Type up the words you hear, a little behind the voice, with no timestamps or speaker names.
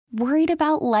Worried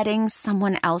about letting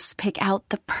someone else pick out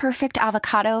the perfect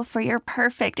avocado for your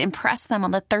perfect impress them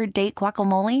on the third date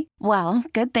guacamole? Well,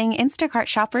 good thing Instacart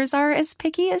shoppers are as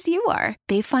picky as you are.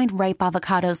 They find ripe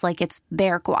avocados like it's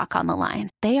their guac on the line.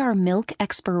 They are milk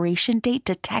expiration date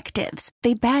detectives.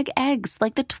 They bag eggs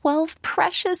like the 12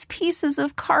 precious pieces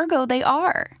of cargo they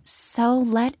are. So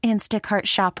let Instacart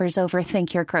shoppers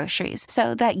overthink your groceries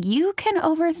so that you can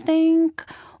overthink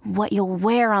what you'll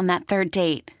wear on that third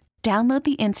date. Download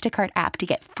the Instacart app to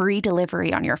get free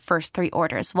delivery on your first 3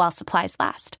 orders while supplies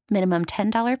last. Minimum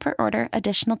 $10 per order.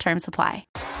 Additional terms apply.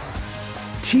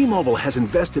 T-Mobile has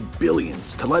invested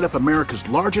billions to light up America's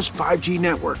largest 5G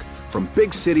network, from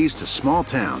big cities to small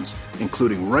towns,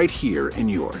 including right here in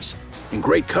yours. And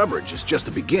great coverage is just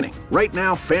the beginning. Right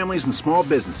now, families and small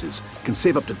businesses can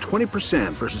save up to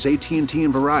 20% versus AT&T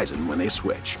and Verizon when they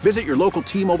switch. Visit your local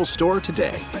T-Mobile store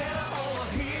today.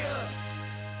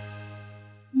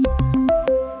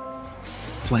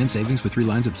 Plan savings with 3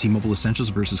 lines of T-Mobile Essentials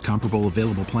versus comparable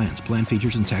available plans. Plan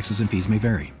features and taxes and fees may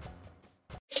vary.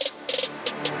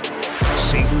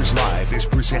 Sabres Live is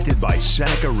presented by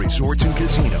Seneca Resorts and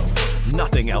Casino.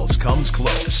 Nothing else comes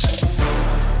close.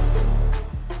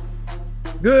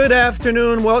 Good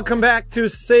afternoon. Welcome back to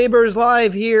Sabres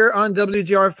Live here on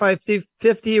WGR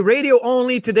 550. Radio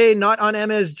only today, not on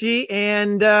MSG.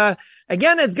 And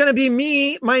again, it's going to be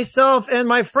me, myself, and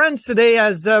my friends today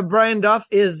as Brian Duff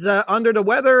is under the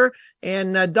weather.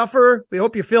 And Duffer, we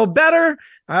hope you feel better.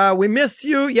 We missed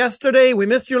you yesterday. We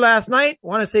missed you last night.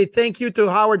 Want to say thank you to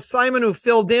Howard Simon, who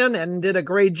filled in and did a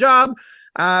great job.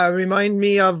 Remind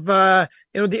me of, the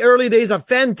early days of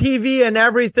Fan TV and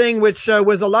everything, which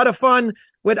was a lot of fun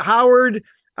with Howard.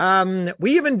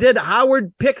 We even did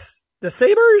Howard picks the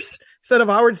Sabres instead of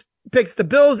Howard picks the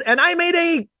Bills. And I made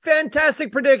a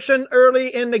fantastic prediction early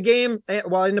in the game.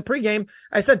 Well, in the pregame,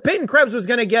 I said Peyton Krebs was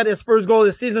going to get his first goal of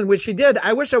the season, which he did.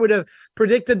 I wish I would have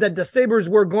predicted that the Sabres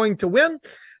were going to win,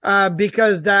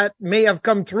 because that may have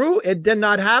come true. It did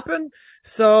not happen.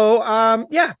 So,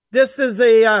 this is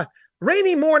a,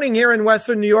 rainy morning here in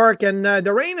Western New York, and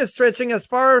the rain is stretching as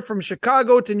far from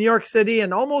Chicago to New York City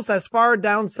and almost as far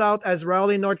down south as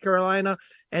Raleigh, North Carolina.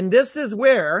 And this is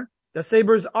where the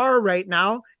Sabres are right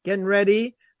now, getting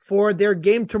ready for their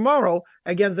game tomorrow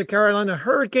against the Carolina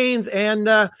Hurricanes. And,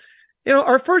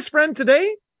 our first friend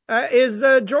today is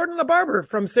Jordan LaBarber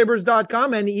from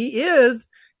Sabres.com, and he is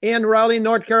in Raleigh,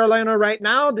 North Carolina right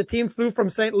now. The team flew from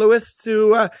St. Louis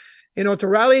to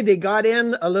Raleigh. They got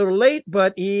in a little late,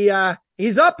 but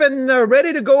he's up and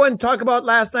ready to go and talk about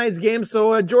last night's game.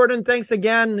 So, Jordan, thanks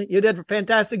again. You did a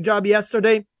fantastic job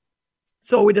yesterday.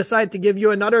 So we decided to give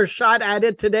you another shot at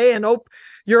it today and hope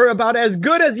you're about as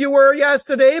good as you were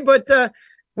yesterday. But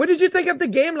what did you think of the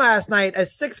game last night? A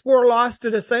 6-4 loss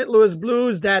to the St. Louis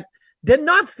Blues that did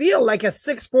not feel like a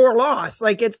 6-4 loss.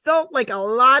 Like, it felt like a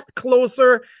lot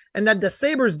closer and that the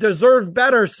Sabres deserved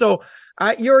better. So,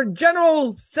 your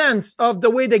general sense of the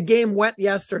way the game went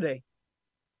yesterday.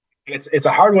 It's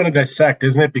a hard one to dissect,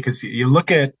 isn't it? Because you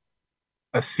look at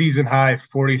a season high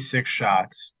 46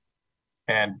 shots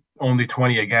and only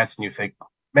 20 against, and you think,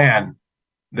 man,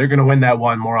 they're going to win that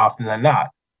one more often than not.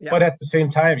 Yeah. But at the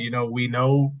same time, we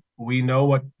know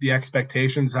what the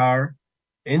expectations are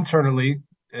internally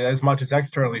as much as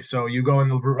externally. So you go in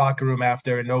the locker room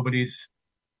after, and nobody's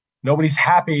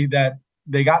happy that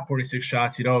they got 46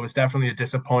 shots. It was definitely a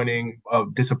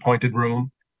disappointed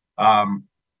room.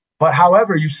 But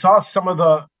however, you saw some of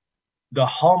the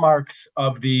hallmarks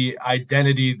of the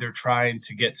identity they're trying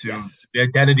to get to, yes. The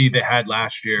identity they had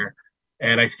last year.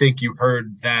 And I think you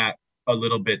heard that a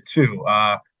little bit too.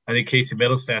 I think Casey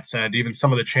Middlestat said even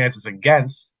some of the chances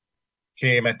against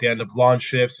came at the end of long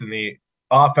shifts in the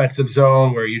offensive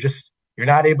zone where you're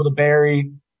not able to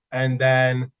bury, and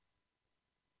then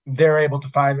they're able to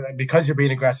find, because you're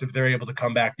being aggressive, they're able to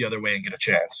come back the other way and get a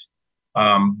chance.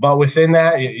 But within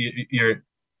that,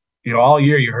 you're all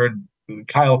year you heard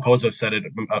Kyle Pozo said it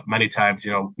many times.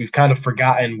 We've kind of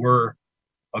forgotten we're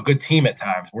a good team at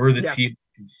times. We're the team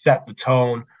that can set the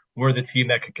tone. We're the team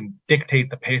that can dictate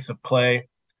the pace of play.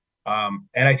 And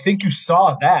I think you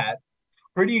saw that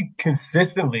pretty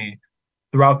consistently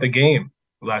throughout the game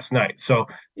last night. So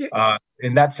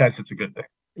in that sense, it's a good thing.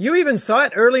 You even saw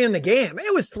it early in the game.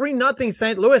 It was 3-0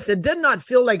 St. Louis. It did not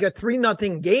feel like a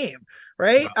 3-0 game,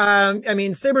 right?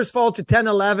 No. Sabres fall to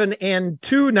 10-11 and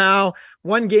 2 now,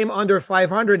 one game under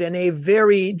 500 in a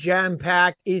very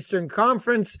jam-packed Eastern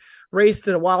Conference race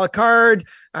to the wild card.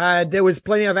 There was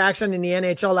plenty of action in the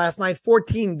NHL last night,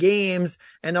 14 games,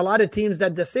 and a lot of teams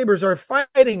that the Sabres are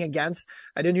fighting against.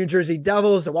 The New Jersey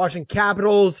Devils, the Washington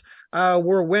Capitals,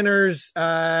 were winners.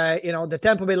 The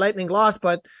Tampa Bay Lightning lost,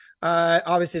 but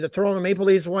Obviously, the Toronto Maple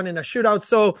Leafs won in a shootout.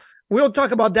 So we'll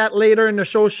talk about that later in the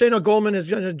show. Shayna Goldman is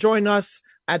going to join us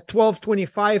at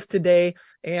 12:25 today,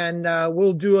 and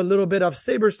we'll do a little bit of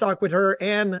Sabres talk with her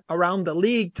and around the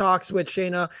league talks with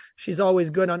Shayna. She's always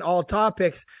good on all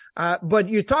topics. But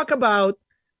you talk about,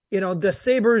 the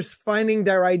Sabres finding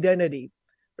their identity.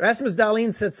 Rasmus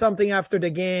Dahlin said something after the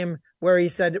game where he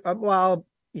said,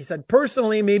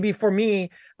 personally, maybe for me,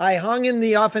 I hung in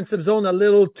the offensive zone a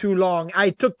little too long. I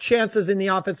took chances in the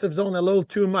offensive zone a little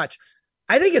too much.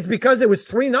 I think it's because it was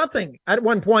 3-0 at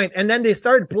one point, and then they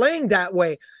started playing that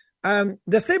way.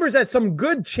 The Sabres had some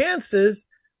good chances,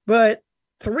 but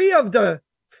 3 of the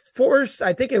 4,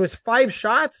 I think it was 5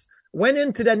 shots, went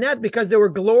into the net because there were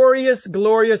glorious,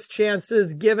 glorious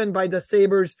chances given by the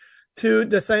Sabres to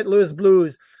the St. Louis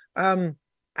Blues.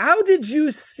 How did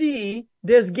you see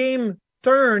this game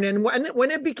turn? And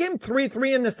when it became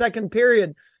 3-3 in the second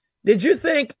period, did you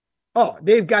think, oh,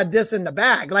 they've got this in the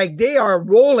bag, like they are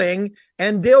rolling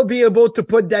and they'll be able to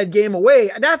put that game away?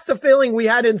 That's the feeling we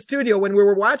had in studio when we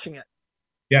were watching it.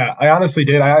 Yeah, I honestly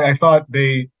did. I thought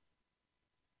they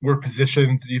were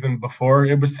positioned even before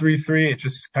it was 3-3. It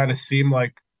just kind of seemed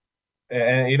like,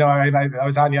 and I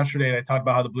was on yesterday and I talked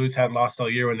about how the Blues hadn't lost all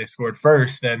year when they scored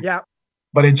first. And yeah,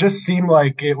 but it just seemed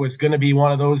like it was going to be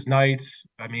one of those nights.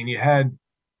 I mean, you had,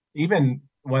 even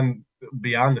when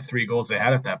beyond the 3 goals they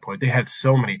had at that point, they had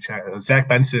so many chances. Zach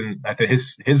Benson, I think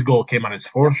his goal came on his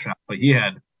 4th shot, but he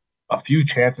had a few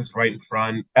chances right in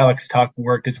front. Alex Tuck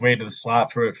worked his way to the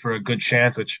slot for a good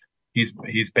chance, which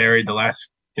he's buried the last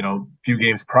few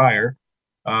games prior.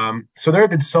 So there have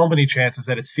been so many chances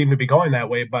that it seemed to be going that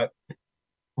way. But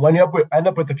when you end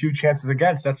up with a few chances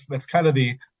against, that's kind of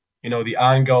the the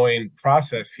ongoing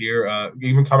process here.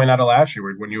 Even coming out of last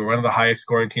year, when you were one of the highest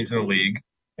scoring teams in the league,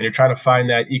 and you're trying to find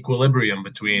that equilibrium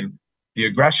between the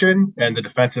aggression and the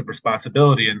defensive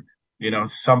responsibility. And,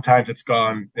 sometimes it's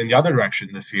gone in the other direction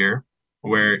this year,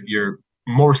 where you're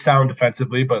more sound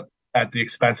defensively, but at the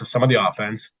expense of some of the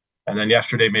offense. And then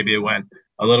yesterday, maybe it went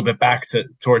a little bit back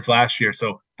towards last year.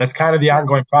 So that's kind of the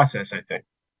ongoing process, I think.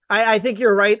 I think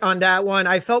you're right on that one.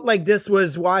 I felt like this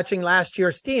was watching last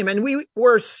year's team, and we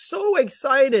were so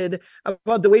excited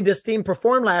about the way this team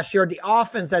performed last year, the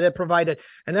offense that it provided.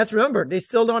 And let's remember, they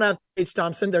still don't have H.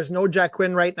 Thompson. There's no Jack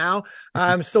Quinn right now.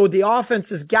 So the offense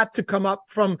has got to come up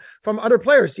from other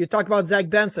players. You talked about Zach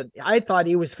Benson. I thought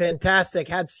he was fantastic,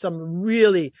 had some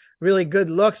really, really good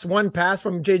looks. One pass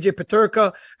from JJ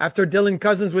Peterka after Dylan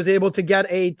Cousins was able to get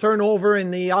a turnover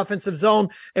in the offensive zone.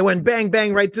 It went bang,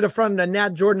 bang right to the front of the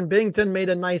net. Jordan Bennington made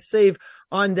a nice save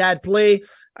on that play.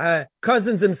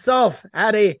 Cousins himself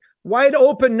had a wide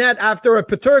open net after a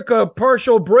Peterka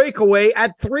partial breakaway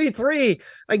at 3-3.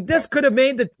 Like, this could have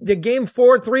made the game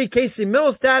 4-3. Casey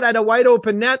Middlestad had a wide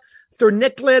open net after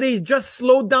Nick Leddy just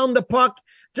slowed down the puck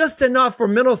just enough for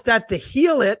Middlestad to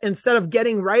heel it instead of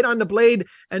getting right on the blade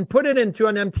and put it into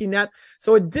an empty net.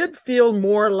 So it did feel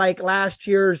more like last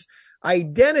year's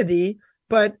identity,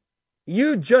 but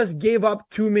you just gave up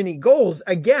too many goals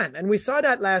again. And we saw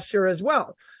that last year as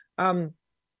well.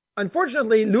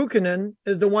 Unfortunately, Luukkonen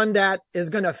is the one that is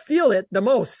going to feel it the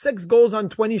most. 6 goals on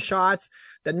 20 shots.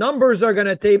 The numbers are going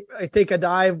to take a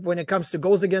dive when it comes to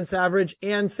goals against average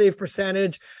and save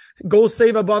percentage, goals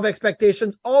save above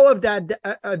expectations. All of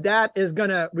that is going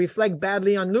to reflect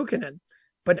badly on Luukkonen.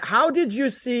 But how did you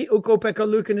see Ukko-Pekka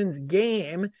Luukkonen's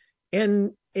game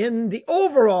in the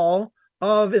overall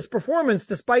of his performance,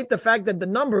 despite the fact that the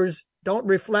numbers don't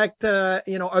reflect,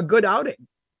 a good outing?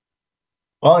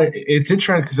 Well, it's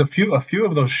interesting because a few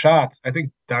of those shots, I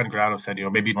think Don Grano said,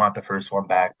 maybe you want the first one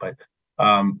back, but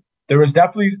there was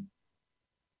definitely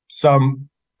some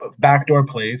backdoor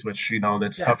plays, which,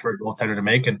 that's tough for a goaltender to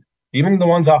make. And even the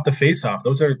ones off the faceoff,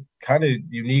 those are kind of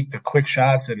unique, the quick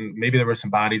shots, and maybe there were some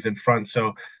bodies in front.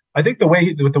 So I think the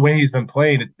way he's been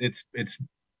playing, it's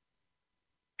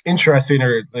interesting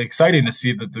or exciting to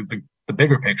see the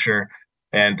bigger picture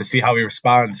and to see how he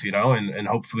responds, and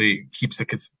hopefully keeps the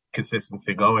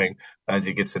consistency going as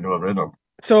he gets into a rhythm.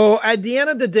 So at the end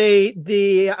of the day,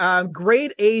 the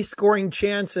grade A scoring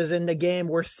chances in the game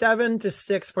were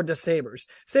 7-6 for the Sabres.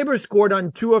 Sabres scored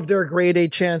on 2 of their grade A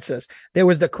chances. There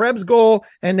was the Krebs goal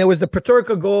and there was the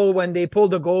Peterka goal when they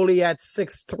pulled the goalie at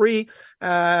 6-3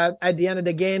 at the end of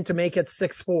the game to make it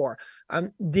 6-4.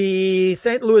 The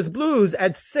St. Louis Blues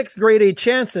had 6 grade A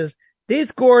chances. They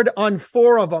scored on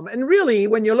 4 of them. And really,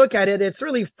 when you look at it, it's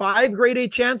really 5 grade A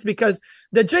chance, because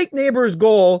the Jake Neighbors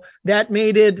goal that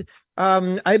made it,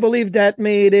 I believe that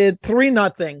made it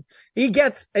 3-0. He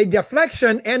gets a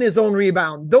deflection and his own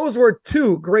rebound. Those were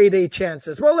 2 grade A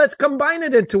chances. Well, let's combine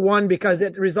it into one because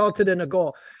it resulted in a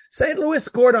goal. St. Louis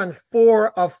scored on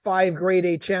 4 of 5 grade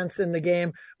A chances in the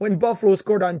game when Buffalo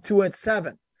scored on 2 and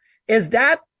 7. Is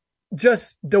that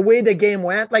just the way the game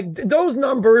went? Like, those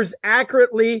numbers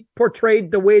accurately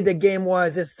portrayed the way the game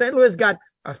was. Is St. Louis got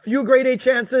a few grade A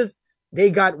chances, they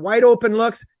got wide open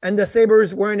looks, and the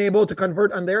Sabres weren't able to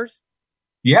convert on theirs?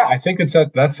 Yeah, I think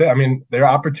that's it. I mean, they're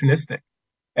opportunistic.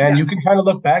 And you can kind of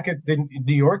look back at the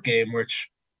New York game, which,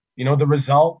 the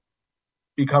result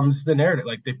becomes the narrative.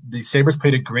 Like, the Sabres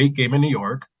played a great game in New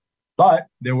York, but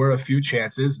there were a few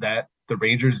chances that the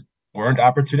Rangers weren't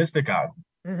opportunistic on.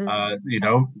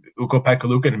 Ukko-Pekka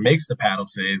Luukkonen makes the paddle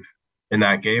save in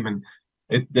that game, and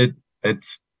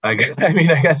I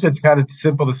guess it's kind of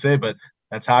simple to say, but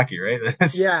that's hockey, right?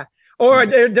 Yeah. Or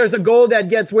there's a goal that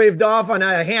gets waved off on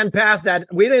a hand pass that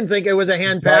we didn't think it was a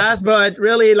hand pass, but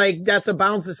really, like, that's a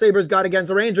bounce the Sabres got against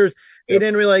the Rangers. They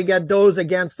didn't really get those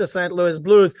against the St. Louis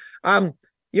Blues.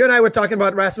 You and I were talking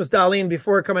about Rasmus Dahlin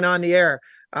before coming on the air.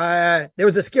 There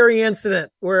was a scary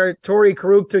incident where Torrey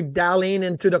Krug took Dahlin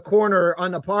into the corner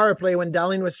on the power play when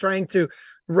Dahlin was trying to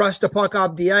rush the puck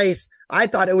off the ice. I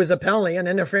thought it was a penalty, an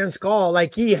interference call.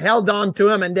 Like, he held on to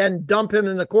him and then dumped him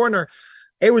in the corner.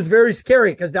 It was very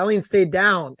scary because Dahlin stayed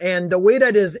down. And the way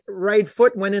that his right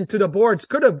foot went into the boards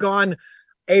could have gone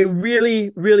a really,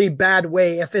 really bad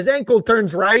way. If his ankle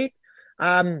turns right,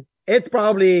 it's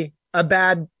probably a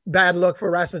bad look for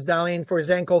Rasmus Dahlin, for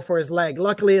his ankle, for his leg.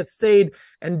 Luckily, it stayed.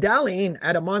 And Dahlin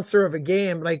had a monster of a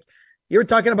game. Like, you were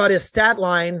talking about his stat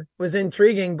line was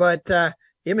intriguing, but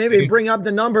you maybe bring up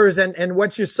the numbers and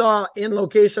what you saw in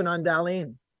location on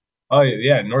Dahlin. Oh,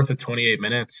 yeah, north of 28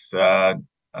 minutes.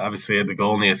 Obviously, had the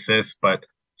goal and the assist, but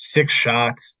 6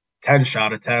 shots, 10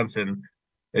 shot attempts, and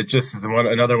it just is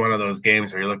another one of those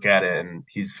games where you look at it, and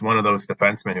he's one of those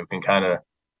defensemen who can kind of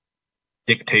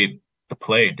dictate the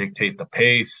play, dictate the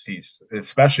pace. He's,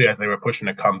 especially as they were pushing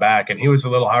to come back, and he was a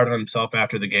little hard on himself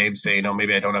after the game, saying,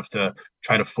 maybe I don't have to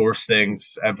try to force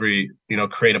things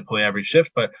create a play every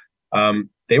shift, but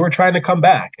they were trying to come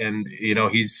back, and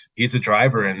he's a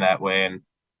driver in that way, and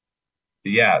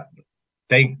yeah.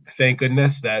 Thank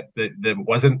goodness that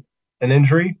wasn't an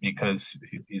injury, because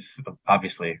he's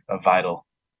obviously a vital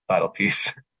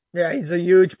piece. Yeah, he's a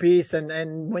huge piece.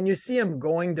 And when you see him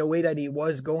going the way that he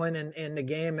was going in the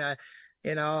game,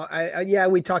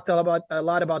 we talked a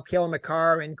lot about Cale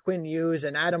Makar and Quinn Hughes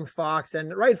and Adam Fox,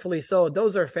 and rightfully so.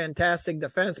 Those are fantastic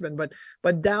defensemen, but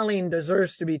Dahlin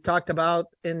deserves to be talked about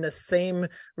in the same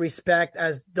respect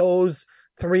as those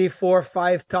 3, 4,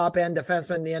 5 top end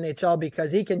defensemen in the NHL,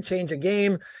 because he can change a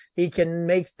game. He can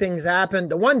make things happen.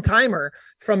 The one timer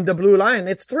from the blue line,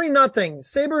 it's 3-0.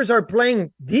 Sabres are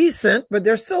playing decent, but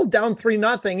they're still down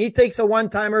 3-0. He takes a one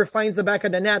timer, finds the back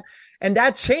of the net, and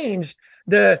that changed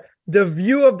the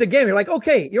view of the game. You're like,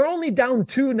 okay, you're only down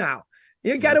 2 now.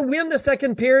 You got to win the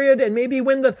second period and maybe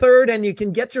win the third, and you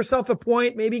can get yourself a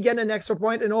point, maybe get an extra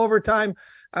point in overtime.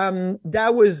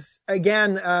 That was,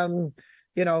 again,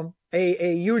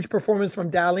 a huge performance from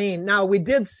Dahlin. Now, we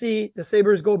did see the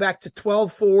Sabres go back to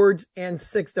 12 forwards and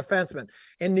 6 defensemen.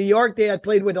 In New York, they had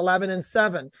played with 11 and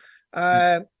 7.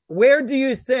 Where do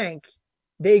you think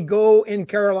they go in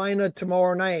Carolina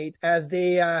tomorrow night, as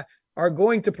they are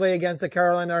going to play against the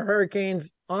Carolina Hurricanes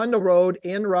on the road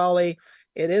in Raleigh?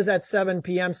 It is at 7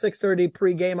 p.m., 6:30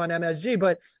 pregame on MSG.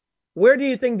 But where do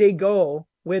you think they go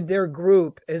with their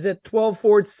group? Is it 12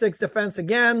 forwards, 6 defense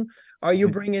again? Are you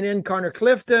bringing in Connor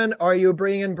Clifton? Are you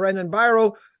bringing in Brendan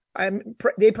Byro?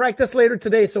 They practice later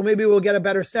today, so maybe we'll get a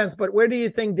better sense. But where do you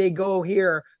think they go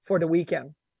here for the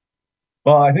weekend?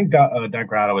 Well, I think Doug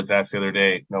Grotto was asked the other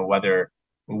day, whether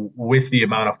with the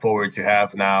amount of forwards you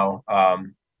have now,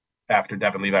 after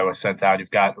Devin Levi was sent out,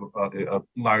 you've got a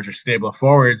larger stable of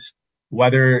forwards,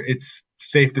 whether it's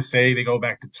safe to say they go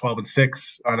back to 12 and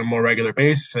 6 on a more regular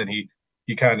basis. And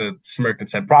he kind of smirked and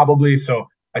said probably. So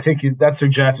I think that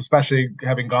suggests, especially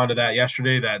having gone to that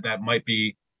yesterday, that might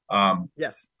be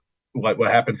yes,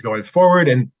 what happens going forward,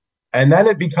 and then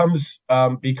it becomes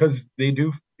because they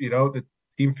do, the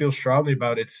team feels strongly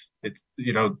about it's the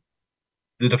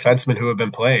defensemen who have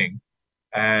been playing,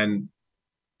 and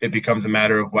it becomes a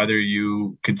matter of whether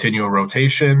you continue a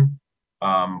rotation,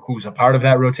 who's a part of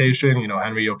that rotation.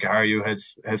 Henry Jokiharju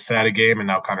has sat a game, and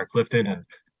now Connor Clifton, and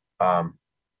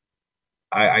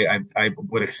I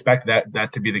would expect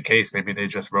that to be the case. Maybe they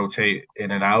just rotate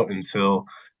in and out until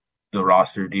the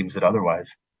roster deems it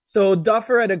otherwise. So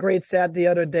Duffer had a great stat the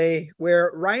other day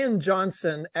where Ryan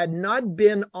Johnson had not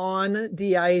been on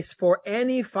the ice for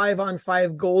any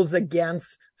 5-on-5 goals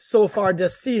against so far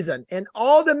this season. In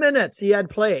all the minutes he had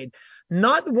played,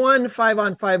 not one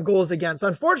 5-on-5 goals against.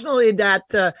 Unfortunately,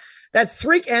 that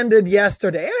streak ended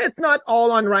yesterday. It's not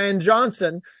all on Ryan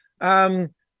Johnson.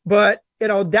 But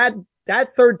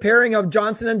that third pairing of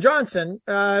Johnson and Johnson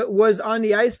was on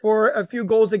the ice for a few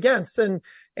goals against,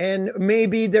 and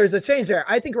maybe there's a change there.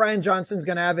 I think Ryan Johnson's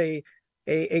going to have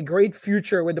a great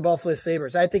future with the Buffalo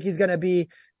Sabres. I think he's going to be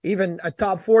even a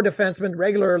top 4 defenseman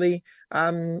regularly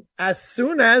as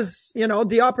soon as,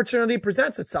 the opportunity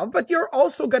presents itself. But you're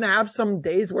also going to have some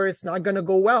days where it's not going to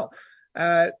go well.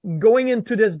 Going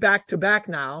into this back-to-back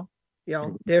now,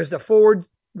 there's the forward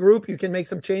group, you can make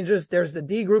some changes. There's the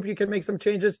D group, you can make some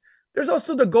changes. There's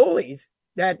also the goalies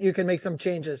that you can make some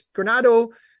changes. Granado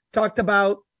talked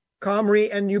about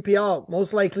Comrie and UPL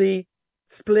most likely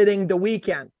splitting the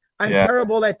weekend. I'm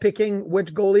terrible at picking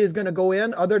which goalie is going to go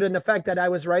in, other than the fact that I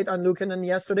was right on Luukkonen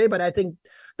yesterday, but I think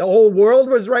the whole world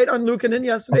was right on Luukkonen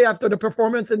yesterday after the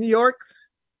performance in New York.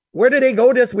 Where do they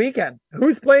go this weekend?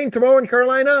 Who's playing tomorrow in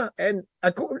Carolina? And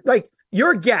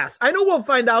your guess. I know we'll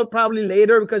find out probably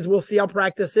later because we'll see how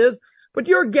practice is, but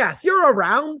your guess, you're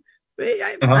around.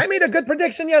 I made a good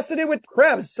prediction yesterday with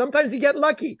Krebs. Sometimes you get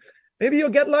lucky. Maybe you'll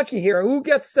get lucky here. Who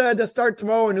gets the start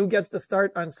tomorrow and who gets the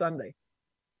start on Sunday?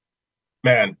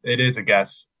 Man, it is a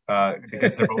guess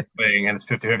because they're both playing and it's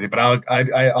 50-50. But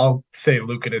I'll say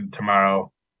Luukkonen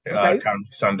tomorrow,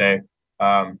 Sunday.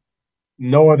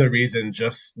 No other reason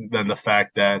just than the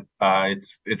fact that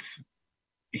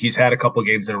he's had a couple of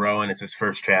games in a row and it's his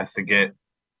first chance to get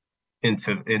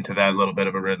into that little bit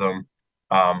of a rhythm.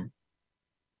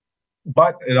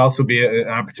 But it'd also be an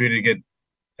opportunity to get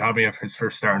Tommy his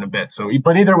first start in a bit. So,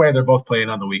 but either way, they're both playing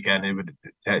on the weekend. It would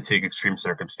take extreme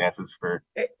circumstances for.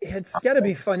 It's got to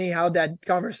be funny how that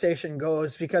conversation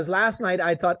goes, because last night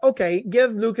I thought, okay,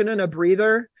 give Luukkonen a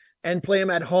breather and play him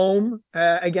at home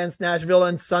against Nashville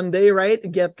on Sunday,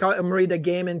 right? Get Comrie the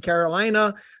game in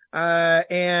Carolina,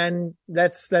 and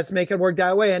let's make it work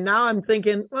that way. And now I'm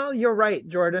thinking, well, you're right,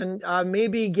 Jordan.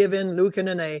 Maybe giving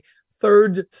Luukkonen a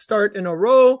third start in a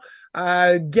row.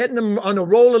 Getting them on a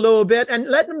roll a little bit and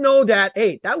letting them know that,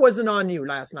 hey, that wasn't on you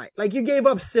last night. Like, you gave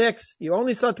up 6, you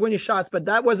only saw 20 shots, but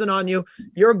that wasn't on you.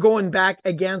 You're going back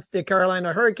against the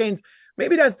Carolina Hurricanes.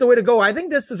 Maybe that's the way to go. I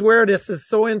think this is where this is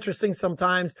so interesting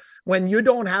sometimes when you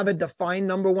don't have a defined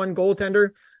number one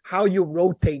goaltender, how you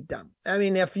rotate them. I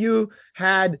mean, if you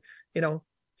had,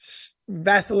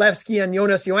 Vasilevsky and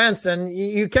Jonas Johansson,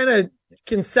 you kind of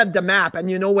can set the map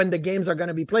and you know when the games are going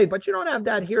to be played, but you don't have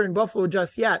that here in Buffalo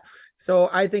just yet. So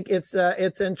I think it's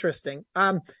interesting.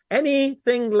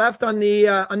 Anything left on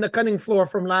the cutting floor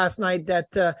from last night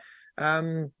that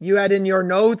you had in your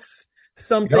notes?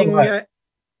 Something?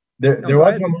 There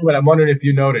was one moment. I'm wondering if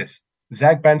you noticed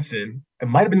Zach Benson. It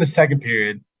might have been the second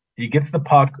period. He gets the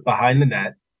puck behind the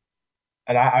net,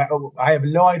 and I have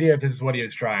no idea if this is what he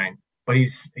was trying. But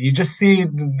you just see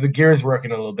the gears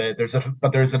working a little bit. There's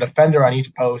a defender on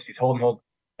each post. He's holding.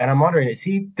 And I'm wondering, is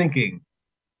he thinking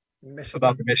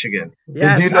about the Michigan?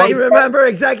 Yes, I remember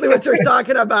exactly what you're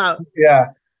talking about. Yeah.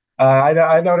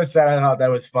 I noticed that. I thought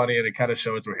that was funny, and it kind of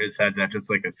shows where his head's at,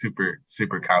 just like a super,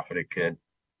 super confident kid.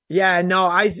 Yeah, no,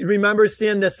 I remember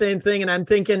seeing the same thing, and I'm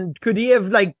thinking, could he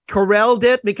have corralled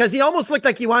it? Because he almost looked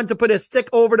like he wanted to put his stick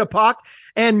over the puck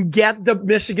and get the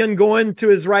Michigan going to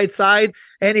his right side,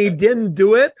 and he didn't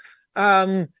do it.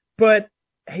 But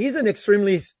he's an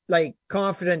extremely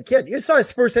confident kid. You saw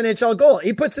his first NHL goal.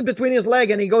 He puts it between his leg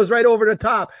and he goes right over the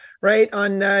top, right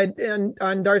on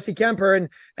Darcy Kemper,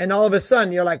 and all of a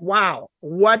sudden you're like, wow,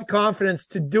 what confidence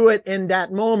to do it in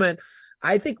that moment.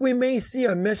 I think we may see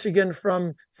a Michigan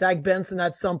from Zach Benson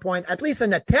at some point, at least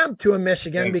an attempt to a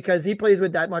Michigan, because he plays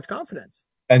with that much confidence.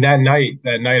 And that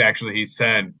night actually, he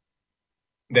said,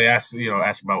 they asked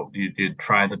about, you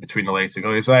try the between the legs to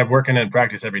go. So I'm working in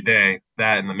practice every day,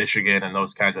 that and the Michigan and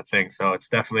those kinds of things. So it's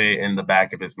definitely in the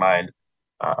back of his mind.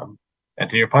 And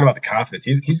to your point about the confidence,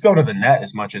 he's going to the net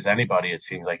as much as anybody. It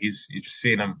seems like you just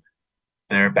seeing him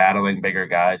there battling bigger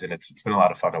guys, and it's been a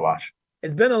lot of fun to watch.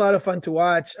 It's been a lot of fun to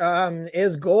watch.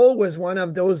 His goal was one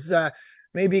of those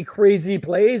maybe crazy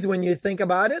plays when you think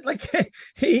about it.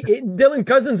 Dylan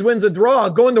Cousins wins a draw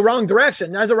going the wrong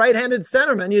direction. As a right-handed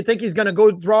centerman, you think he's going to go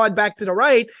draw it back to the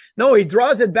right. No, he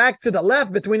draws it back to the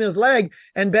left between his leg,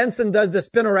 and Benson does the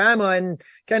spinorama and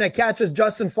kind of catches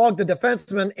Justin Falk, the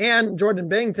defenseman, and Jordan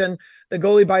Binnington, the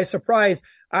goalie, by surprise.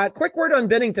 Quick word on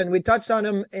Binnington. We touched on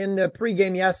him in the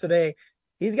pregame yesterday.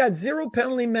 He's got 0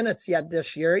 penalty minutes yet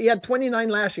this year. He had 29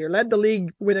 last year, led the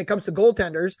league when it comes to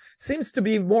goaltenders, seems to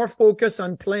be more focused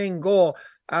on playing goal.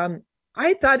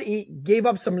 I thought he gave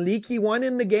up some leaky one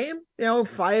in the game.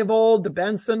 5-0, the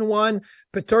Benson one,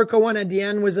 Peterka one at the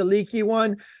end was a leaky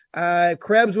one.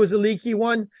 Krebs was a leaky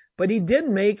one. but he did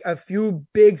make a few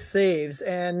big saves,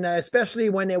 and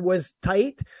especially when it was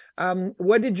tight.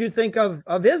 What did you think of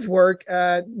his work,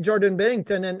 Jordan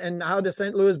Binnington, and how the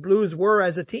St. Louis Blues were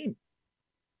as a team?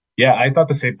 Yeah, I thought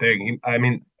the same thing. I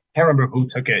mean, I can't remember who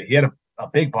took it. He had a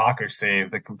big blocker save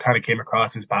that kind of came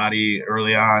across his body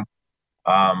early on.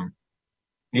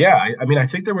 Yeah, I mean, I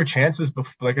think there were chances,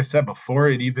 like I said, before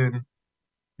it even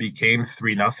became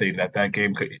 3-0, that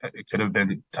game could have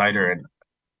been tighter. And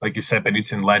like you said,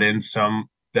 Bennington let in some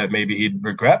that maybe he'd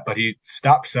regret, but he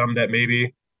stopped some that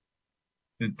maybe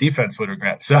the defense would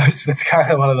regret. So it's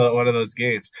kind of one of those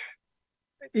games.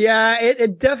 Yeah,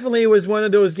 it definitely was one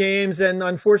of those games. And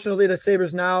unfortunately, the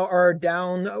Sabres now are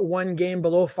down one game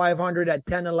below 500 at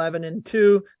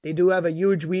 10-11-2. They do have a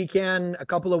huge weekend, a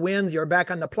couple of wins. You're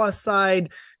back on the plus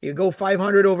side. You go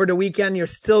 500 over the weekend. You're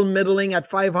still middling at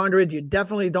 500. You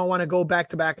definitely don't want to go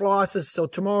back-to-back losses. So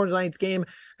tomorrow night's game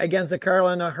against the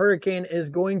Carolina Hurricane is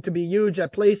going to be huge. A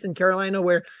place in Carolina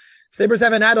where Sabres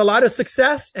haven't had a lot of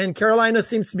success, and Carolina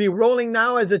seems to be rolling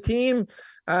now as a team.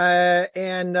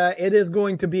 And it is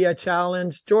going to be a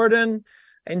challenge. Jordan,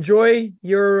 enjoy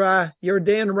your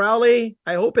day in Raleigh.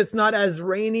 I hope it's not as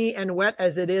rainy and wet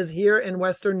as it is here in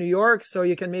Western New York, so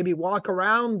you can maybe walk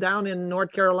around down in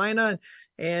North Carolina.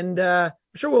 And I'm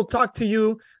sure we'll talk to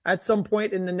you at some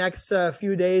point in the next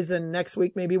few days, and next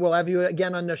week maybe we'll have you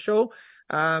again on the show.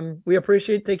 We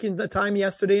appreciate taking the time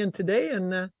yesterday and today,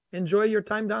 and enjoy your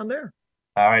time down there.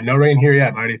 All right, no rain here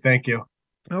yet, Marty. Thank you.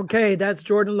 Okay, that's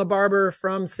Jordan LeBarber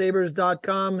from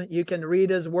Sabres.com. You can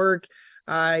read his work.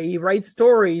 He writes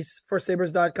stories for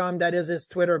Sabres.com. That is his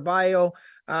Twitter bio.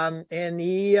 And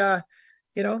he,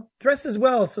 dresses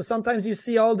well. So sometimes you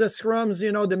see all the scrums,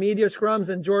 the media scrums,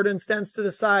 and Jordan stands to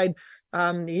the side.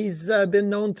 He's been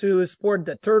known to sport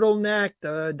the turtleneck,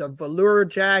 the velour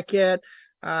jacket,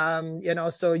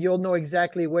 so you'll know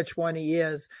exactly which one he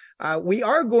is. We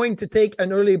are going to take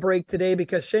an early break today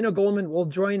because Shayna Goldman will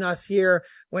join us here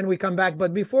when we come back.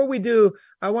 But before we do,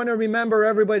 I want to remind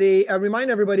everybody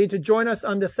to join us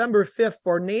on December 5th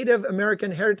for Native American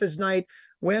Heritage Night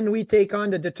when we take on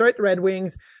the Detroit Red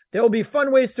Wings. There will be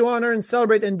fun ways to honor and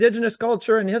celebrate Indigenous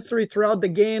culture and history throughout the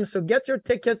game. So get your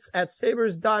tickets at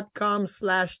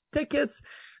sabres.com/tickets.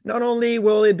 Not only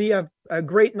will it be a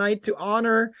great night to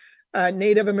honor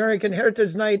Native American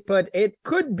Heritage Night, but it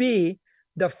could be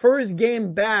the first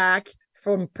game back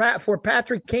for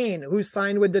Patrick Kane, who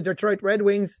signed with the Detroit Red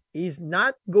Wings. He's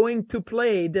not going to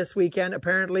play this weekend,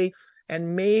 apparently,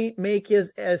 and may make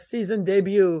his season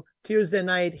debut Tuesday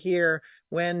night here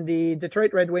when the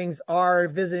Detroit Red Wings are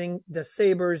visiting the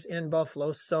Sabres in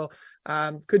Buffalo. So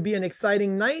could be an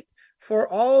exciting night for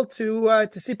all to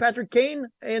see Patrick Kane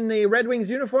in the Red Wings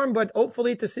uniform, but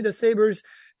hopefully to see the Sabres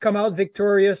come out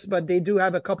victorious. But they do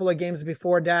have a couple of games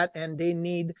before that, and they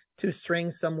need to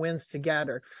string some wins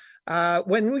together.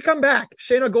 When we come back,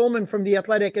 Shayna Goldman from The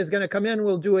Athletic is going to come in.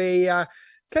 We'll do a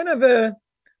kind of a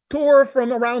tour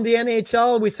from around the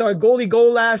NHL. We saw a goalie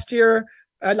goal last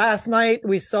night.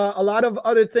 We saw a lot of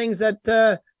other things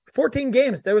that 14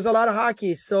 games. There was a lot of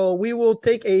hockey. So we will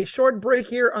take a short break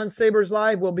here on Sabres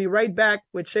Live. We'll be right back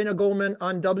with Shayna Goldman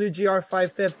on WGR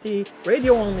 550,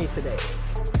 radio only today.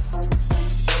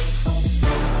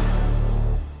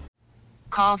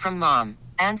 Call from mom.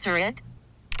 Answer it.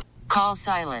 Call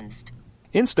silenced.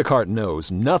 Instacart knows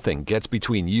nothing gets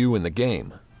between you and the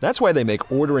game. That's why they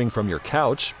make ordering from your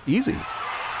couch easy.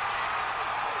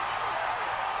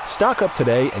 Stock up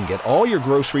today and get all your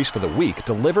groceries for the week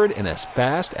delivered in as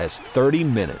fast as 30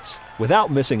 minutes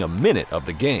without missing a minute of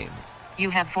the game. You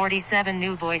have 47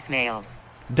 new voicemails.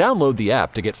 Download the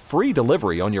app to get free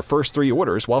delivery on your first 3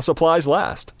 orders while supplies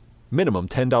last. Minimum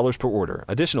 $10 per order.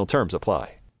 Additional terms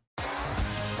apply.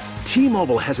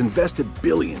 T-Mobile has invested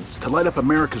billions to light up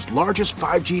America's largest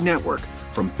 5G network,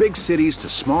 from big cities to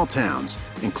small towns,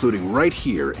 including right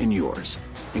here in yours.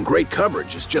 And great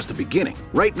coverage is just the beginning.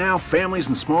 Right now, families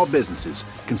and small businesses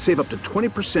can save up to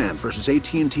 20% versus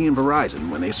AT&T and Verizon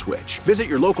when they switch. Visit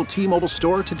your local T-Mobile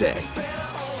store today.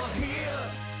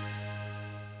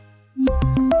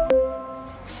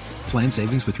 Plan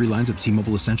savings with 3 lines of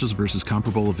T-Mobile Essentials versus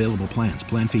comparable available plans.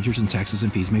 Plan features and taxes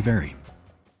and fees may vary.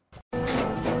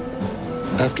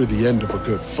 After the end of a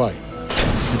good fight,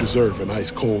 you deserve an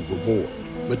ice-cold reward.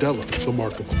 Modelo is the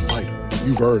mark of a fighter.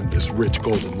 You've earned this rich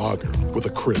golden lager with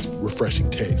a crisp, refreshing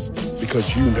taste.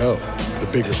 Because you know, the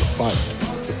bigger the fight,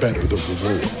 the better the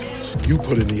reward. You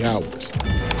put in the hours,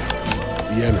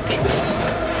 the energy,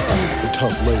 the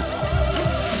tough labor.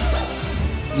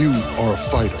 You are a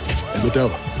fighter, and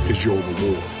Modelo is your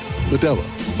reward. Modelo,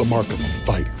 the mark of a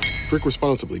fighter. Drink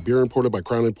responsibly. Beer imported by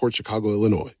Crown Imports, Chicago,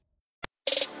 Illinois.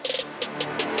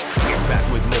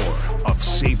 back with more of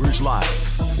Sabres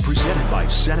Live, presented by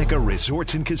Seneca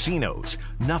Resorts and Casinos.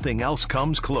 Nothing else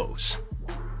comes close.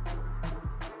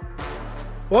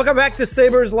 Welcome back to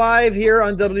Sabres Live here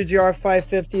on WGR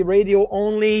 550 radio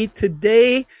only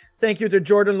today. Thank you to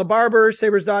Jordan LeBarber,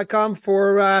 Sabres.com,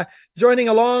 for joining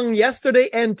along yesterday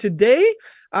and today.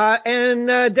 And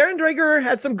Darren Dreger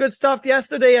had some good stuff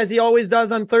yesterday, as he always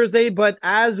does on Thursday. But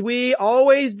as we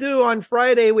always do on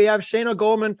Friday, we have Shayna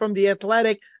Goldman from The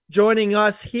Athletic joining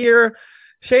us here.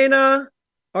 Shayna,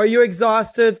 are you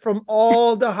exhausted from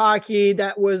all the hockey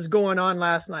that was going on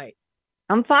last night?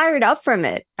 I'm fired up from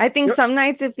it. I think some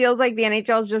nights it feels like the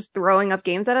NHL is just throwing up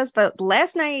games at us. But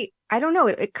last night, I don't know,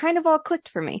 it kind of all clicked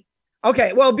for me.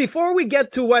 Okay, well, before we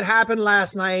get to what happened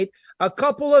last night, a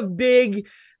couple of big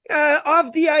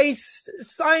off the ice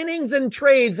signings and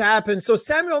trades happened. So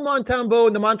Samuel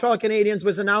Montembeault, the Montreal Canadiens,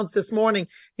 was announced this morning.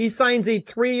 He signs a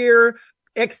 3-year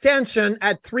extension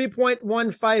at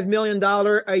 $3.15 million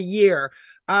a year.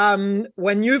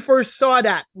 When you first saw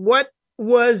that, what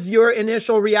was your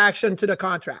initial reaction to the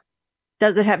contract?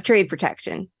 Does it have trade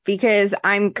protection? Because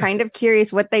I'm kind of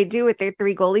curious what they do with their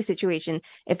 3 goalie situation.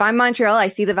 If I'm Montreal, I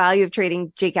see the value of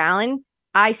trading Jake Allen.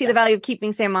 I see the value of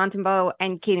keeping Sam Montembeault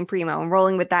and Caden Primo and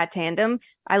rolling with that tandem.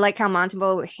 I like how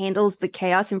Montembeault handles the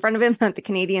chaos in front of him that the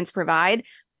Canadiens provide,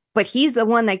 but he's the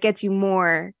one that gets you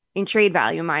more in trade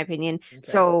value, in my opinion. Okay.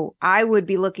 So I would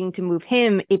be looking to move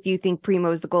him if you think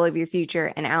Primo is the goalie of your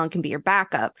future and Allen can be your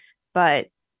backup. But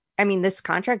I mean, this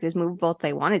contract is movable if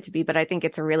they want it to be, but I think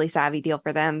it's a really savvy deal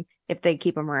for them if they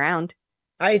keep him around.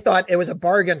 I thought it was a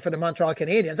bargain for the Montreal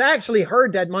Canadiens. I actually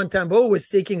heard that Montembeault was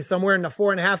seeking somewhere in the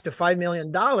 $4.5 to $5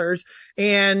 million.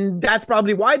 And that's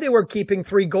probably why they were keeping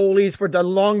 3 goalies for the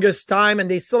longest time. And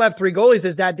they still have 3 goalies,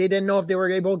 is that they didn't know if they were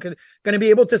going to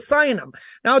be able to sign them.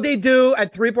 Now they do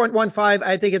at 3.15.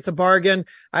 I think it's a bargain.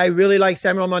 I really like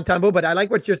Samuel Montembeault, but I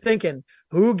like what you're thinking.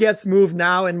 Who gets moved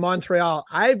now in Montreal?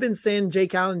 I've been saying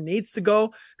Jake Allen needs to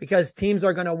go because teams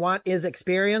are going to want his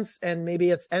experience, and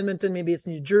maybe it's Edmonton, maybe it's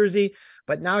New Jersey.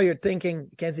 But now you're thinking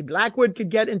Mackenzie Blackwood could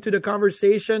get into the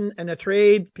conversation and a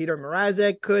trade. Peter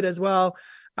Mrazek could as well.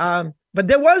 But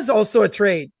there was also a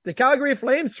trade. The Calgary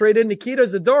Flames traded Nikita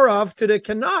Zadorov to the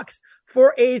Canucks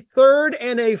for a 3rd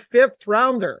and a 5th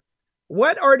rounder.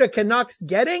 What are the Canucks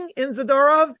getting in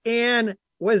Zadorov? And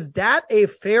was that a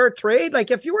fair trade?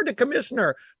 Like, if you were the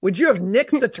commissioner, would you have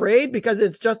nixed the trade because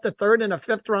it's just a 3rd and a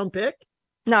 5th round pick?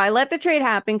 No, I let the trade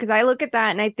happen because I look at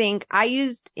that and I think I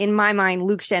used, in my mind,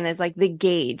 Luke Schenn as like the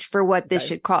gauge for what this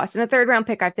should cost. And a 3rd round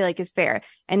pick, I feel like, is fair.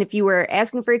 And if you were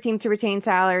asking for a team to retain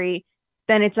salary,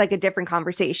 then it's like a different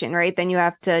conversation, right? Then you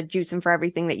have to juice him for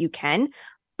everything that you can.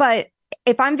 But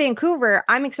if I'm Vancouver,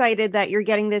 I'm excited that you're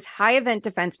getting this high event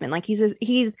defenseman. Like he's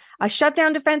a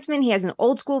shutdown defenseman. He has an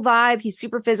old school vibe. He's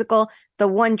super physical. The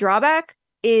one drawback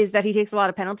is that he takes a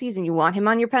lot of penalties and you want him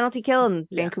on your penalty kill, and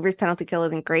Vancouver's penalty kill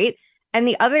isn't great. And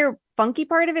the other funky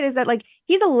part of it is that, like,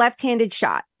 he's a left-handed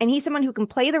shot and he's someone who can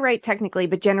play the right technically,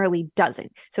 but generally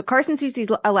doesn't. So Carson Soucy's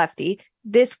a lefty.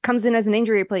 This comes in as an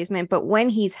injury replacement, but when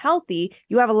he's healthy,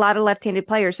 you have a lot of left-handed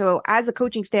players. So as a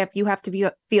coaching staff, you have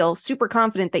to feel super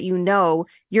confident that you know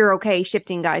you're okay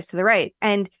shifting guys to the right.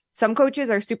 And some coaches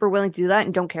are super willing to do that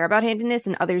and don't care about handedness,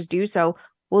 and others do. So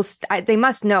they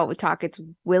must know Talkett's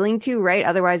willing to, right?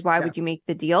 Otherwise, why would you make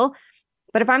the deal?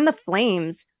 But if I'm the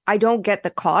Flames, I don't get the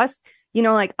cost. You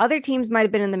know, like other teams might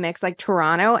have been in the mix, like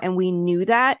Toronto, and we knew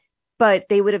that, but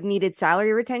they would have needed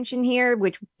salary retention here,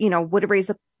 which, you know, would have raised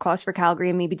the cost for Calgary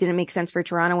and maybe didn't make sense for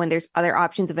Toronto when there's other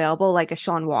options available, like a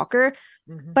Sean Walker.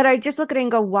 Mm-hmm. But I just look at it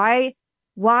and go,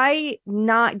 why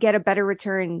not get a better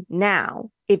return now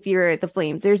if you're the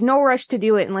Flames? There's no rush to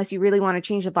do it unless you really want to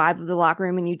change the vibe of the locker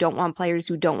room and you don't want players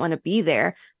who don't want to be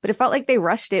there. But it felt like they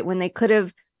rushed it when they could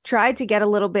have tried to get a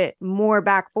little bit more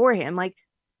back for him. Like,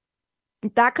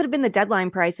 that could have been the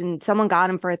deadline price and someone got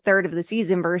him for a 1/3 of the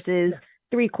season versus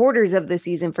 3/4 of the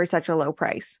season for such a low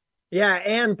price. Yeah.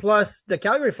 And plus the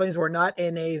Calgary Flames were not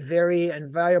in a very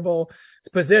invaluable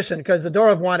position because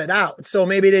Zadorov wanted out. So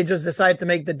maybe they just decided to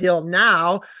make the deal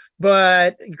now.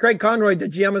 But Craig Conroy, the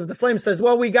GM of the Flames, says,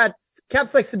 well, we got cap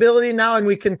flexibility now and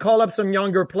we can call up some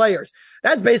younger players.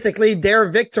 That's basically their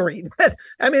victory.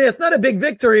 I mean, it's not a big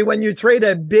victory when you trade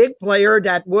a big player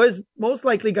that was most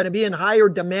likely going to be in higher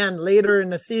demand later in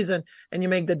the season and you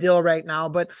make the deal right now.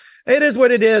 But it is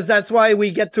what it is. That's why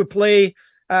we get to play,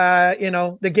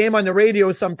 the game on the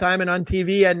radio sometime and on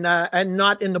TV and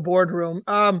not in the boardroom.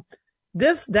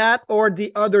 This, that, or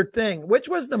the other thing, which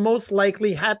was the most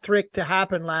likely hat trick to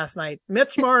happen last night?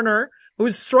 Mitch Marner,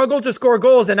 who's struggled to score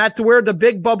goals and had to wear the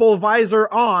big bubble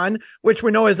visor on, which we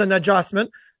know is an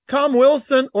adjustment. Tom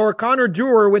Wilson or Connor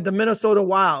Dewar with the Minnesota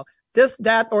Wild. this,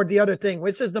 that, or the other thing?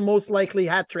 Which is the most likely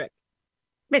hat trick?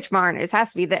 Mitch Marner's has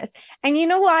to be this. And you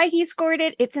know why he scored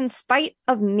it? It's in spite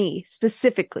of me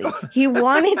specifically. He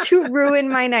wanted to ruin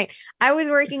my night. I was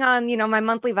working on, my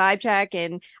monthly vibe check,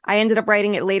 and I ended up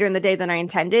writing it later in the day than I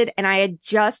intended. And I had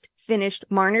just finished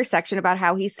Marner's section about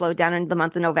how he slowed down in the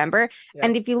month of November. Yeah.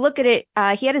 And if you look at it,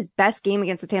 he had his best game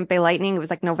against the Tampa Bay Lightning. It was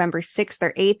like November 6th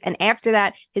or 8th. And after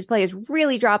that, his play has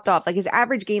really dropped off. Like his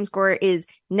average game score is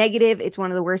negative. It's one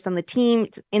of the worst on the team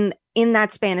in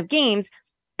that span of games.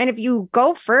 And if you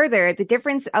go further, the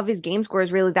difference of his game score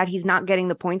is really that he's not getting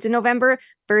the points in November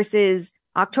versus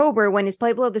October, when his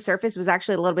play below the surface was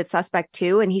actually a little bit suspect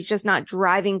too. And he's just not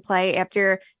driving play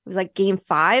after it was like game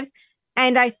 5.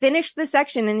 And I finished the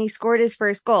section and he scored his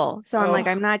first goal. So I'm like,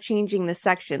 I'm not changing the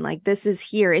section. Like, this is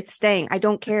here. It's staying. I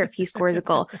don't care if he scores a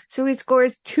goal. So he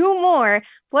scores 2 more,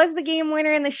 plus the game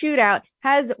winner in the shootout,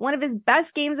 has one of his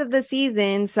best games of the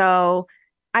season. So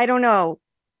I don't know.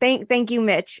 Thank you,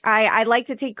 Mitch. I'd like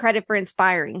to take credit for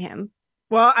inspiring him.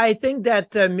 Well, I think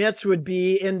that Mitch would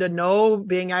be in the know,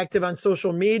 being active on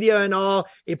social media and all.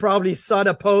 He probably saw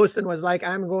the post and was like,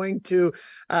 I'm going to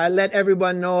let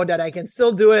everyone know that I can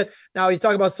still do it. Now, you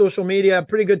talk about social media, a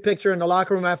pretty good picture in the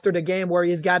locker room after the game where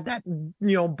he's got that,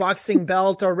 boxing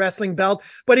belt or wrestling belt,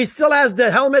 but he still has the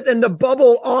helmet and the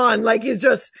bubble on. Like he's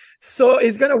going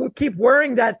to keep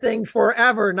wearing that thing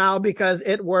forever now because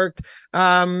it worked.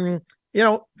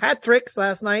 Hat tricks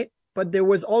last night, but there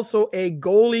was also a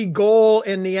goalie goal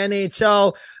in the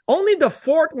NHL. Only the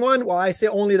 4th one. Well, I say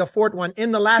only the 4th one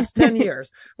in the last 10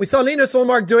 years. We saw Linus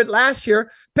Ullmark do it last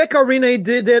year. Pekka Rinne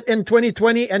did it in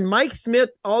 2020 and Mike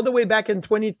Smith all the way back in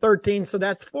 2013. So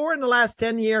that's 4 in the last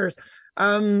 10 years.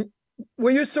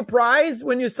 Were you surprised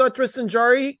when you saw Tristan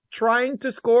Jarry trying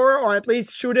to score or at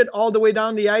least shoot it all the way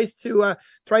down the ice to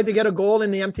try to get a goal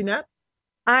in the empty net?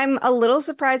 I'm a little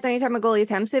surprised anytime a goalie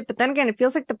attempts it, but then again, it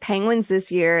feels like the Penguins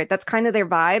this year, that's kind of their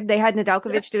vibe. They had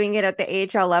Nedeljkovic doing it at the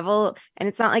AHL level, and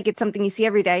it's not like it's something you see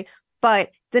every day,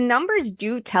 but the numbers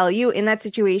do tell you in that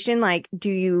situation, like, do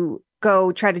you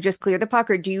go try to just clear the puck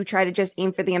or do you try to just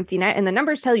aim for the empty net? And the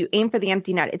numbers tell you aim for the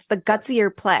empty net. It's the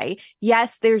gutsier play.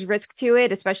 Yes, there's risk to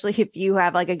it, especially if you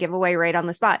have like a giveaway right on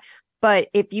the spot. But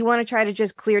if you want to try to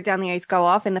just clear down the ice, go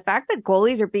off. And the fact that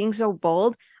goalies are being so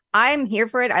bold, I'm here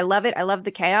for it. I love it. I love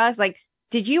the chaos. Like,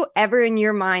 did you ever in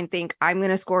your mind think I'm going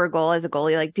to score a goal as a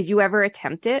goalie? Like, did you ever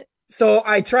attempt it? So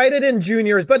I tried it in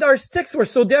juniors, but our sticks were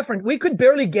so different. We could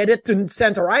barely get it to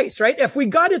center ice, right? If we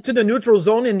got it to the neutral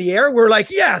zone in the air, we're like,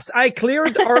 yes, I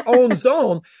cleared our own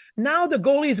zone. Now the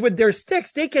goalies with their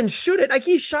sticks, they can shoot it. Like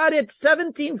he shot it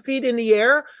 17 feet in the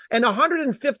air and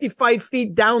 155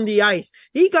 feet down the ice.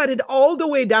 He got it all the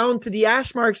way down to the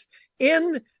hash marks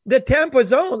in the Tampa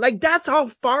zone. Like that's how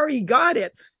far he got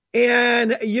it.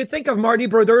 And you think of Marty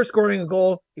Brodeur scoring a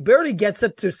goal. He barely gets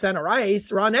it to center ice.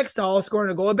 Ron Extall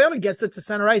scoring a goal. He barely gets it to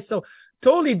center ice. So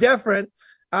totally different.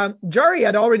 Jarry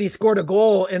had already scored a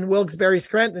goal in Wilkes-Barre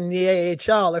Scranton in the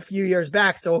AHL a few years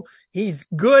back. So he's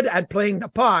good at playing the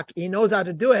puck. He knows how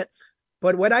to do it.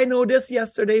 But what I noticed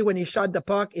yesterday when he shot the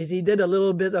puck is he did a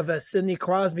little bit of a Sidney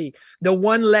Crosby, the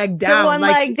one leg down. The one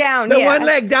leg down. The one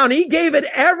leg down. He gave it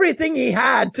everything he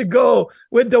had to go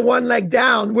with the one leg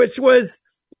down, which was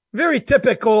very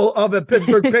typical of a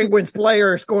Pittsburgh Penguins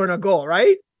player scoring a goal,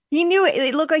 right? He knew it.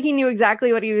 It looked like he knew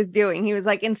exactly what he was doing. He was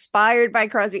like inspired by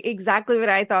Crosby. Exactly what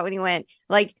I thought when he went.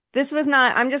 Like, this was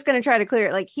not, I'm just going to try to clear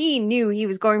it. Like, he knew he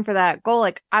was going for that goal.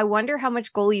 Like, I wonder how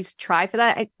much goalies try for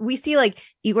that. We see like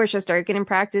Igor Shesterkin in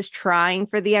practice trying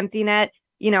for the empty net,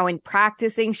 and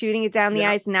practicing shooting it down the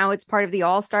ice. Now it's part of the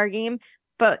All-Star game.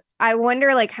 But I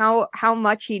wonder like how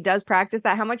much he does practice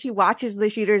that, how much he watches the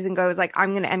shooters and goes like,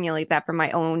 I'm going to emulate that for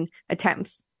my own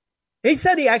attempts. He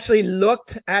said he actually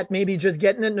looked at maybe just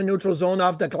getting in the neutral zone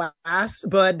off the glass,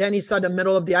 but then he saw the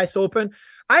middle of the ice open.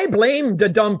 I blame the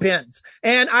dump ins.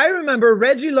 And I remember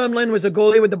Reggie Lumlin was a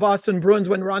goalie with the Boston Bruins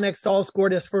when Ron Extall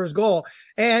scored his first goal.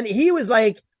 And he was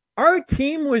like, our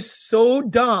team was so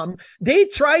dumb. They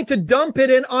tried to dump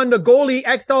it in on the goalie.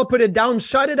 Extall put it down,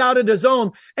 shut it out of the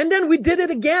zone. And then we did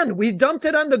it again. We dumped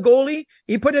it on the goalie.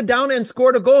 He put it down and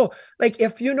scored a goal. Like,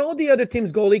 if you know the other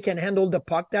team's goalie can handle the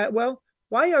puck that well,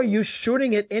 why are you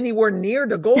shooting it anywhere near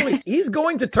the goalie? He's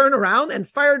going to turn around and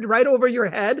fire it right over your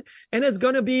head. And it's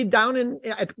going to be down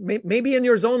maybe in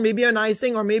your zone, maybe an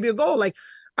icing or maybe a goal. Like,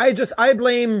 I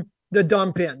blame the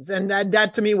dump ins. And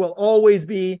that to me will always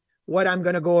be what I'm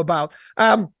going to go about.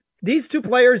 These two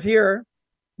players here,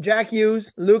 Jack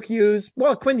Hughes, Luke Hughes,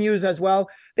 well, Quinn Hughes as well.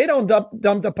 They don't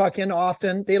dump the puck in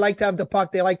often. They like to have the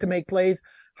puck. They like to make plays.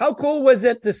 How cool was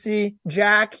it to see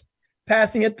Jack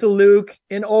passing it to Luke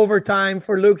in overtime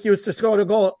for Luke Hughes to score the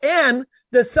goal. And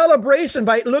the celebration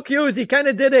by Luke Hughes, he kind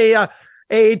of did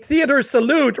a theater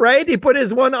salute, right? He put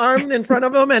his one arm in front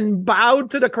of him and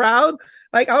bowed to the crowd.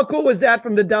 Like, how cool was that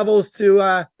from the Devils to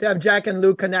have Jack and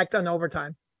Luke connect on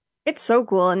overtime? It's so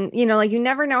cool. And, you know, like, you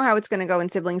never know how it's going to go when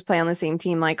siblings play on the same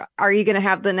team. Like, are you going to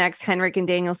have the next Henrik and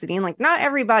Daniel Sedin? Like, not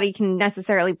everybody can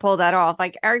necessarily pull that off.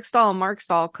 Like, Eric Stahl and Mark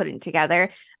Stahl couldn't together.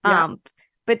 Yeah.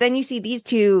 But then you see these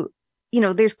two, you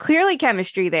know, there's clearly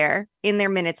chemistry there in their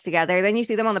minutes together. Then you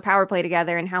see them on the power play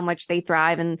together and how much they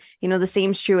thrive. And, you know, the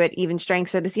same's true at even strength.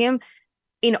 So to see them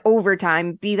in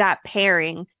overtime be that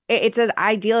pairing, it's as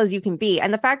ideal as you can be.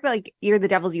 And the fact that, like, you're the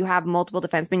Devils, you have multiple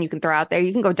defensemen you can throw out there.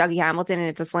 You can go Dougie Hamilton and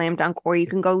it's a slam dunk, or you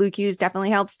can go Luke Hughes,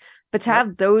 definitely helps. But to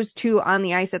have those two on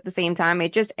the ice at the same time,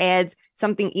 it just adds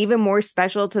something even more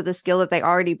special to the skill that they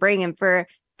already bring. And for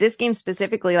this game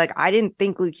specifically, like, I didn't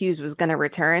think Luke Hughes was going to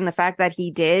return. The fact that he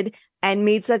did and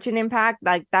made such an impact,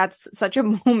 like, that's such a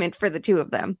moment for the two of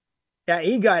them. Yeah,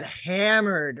 he got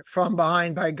hammered from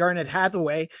behind by Garnet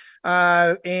Hathaway.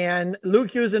 And Luke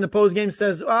Hughes in the postgame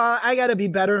says, I got to be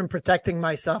better in protecting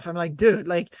myself. I'm like, dude,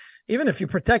 like, even if you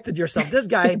protected yourself, this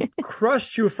guy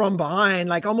crushed you from behind,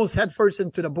 like almost headfirst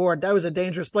into the board. That was a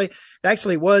dangerous play. It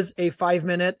actually was a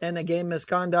 5-minute and a game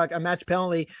misconduct, a match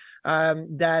penalty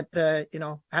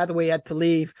that Hathaway had to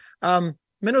leave.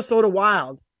 Minnesota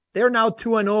Wild. They're now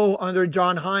 2-0 under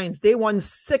John Hines. They won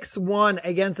 6-1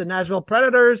 against the Nashville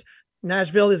Predators.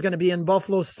 Nashville is going to be in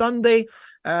Buffalo Sunday.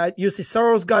 UC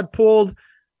Soros got pulled.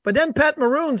 But then Pat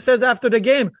Maroon says after the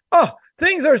game,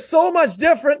 things are so much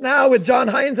different now with John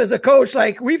Hines as a coach.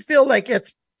 Like, we feel like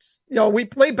it's, we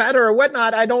play better or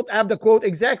whatnot. I don't have the quote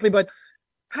exactly, but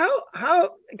how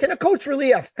can a coach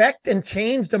really affect and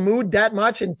change the mood that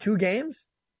much in 2 games?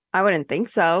 I wouldn't think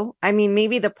so. I mean,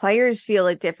 maybe the players feel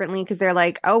it differently because they're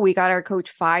like, oh, we got our coach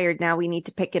fired. Now we need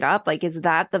to pick it up. Like, is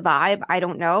that the vibe? I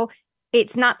don't know.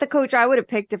 It's not the coach I would have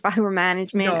picked if I were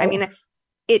management. No. I mean,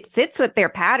 it fits with their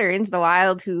patterns, the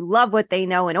Wild, who love what they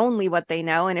know and only what they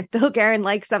know. And if Bill Guerin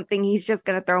likes something, he's just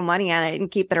going to throw money at it and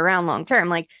keep it around long term.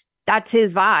 Like, that's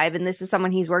his vibe. And this is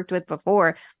someone he's worked with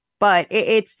before. But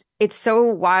it's so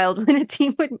wild when a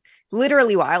team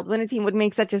would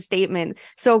make such a statement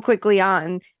so quickly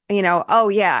on,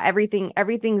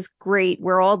 everything's great.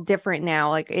 We're all different now.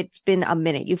 Like, it's been a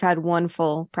minute. You've had one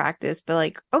full practice, but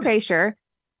like, okay, sure.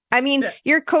 I mean,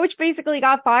 your coach basically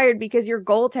got fired because your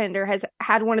goaltender has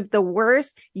had one of the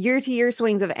worst year-to-year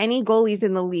swings of any goalies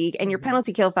in the league, and your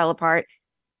penalty kill fell apart.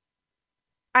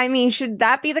 I mean, should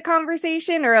that be the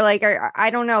conversation? Or like, I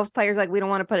don't know if players like, we don't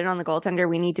want to put it on the goaltender.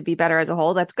 We need to be better as a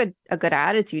whole. That's a good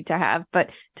attitude to have.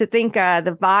 But to think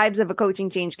the vibes of a coaching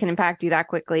change can impact you that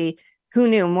quickly, who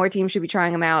knew? More teams should be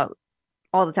trying them out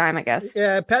all the time, I guess.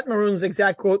 Yeah, Pat Maroon's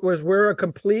exact quote was, "We're a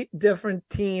complete different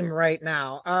team right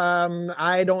now."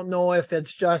 I don't know if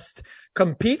it's just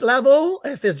compete level,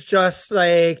 if it's just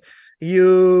like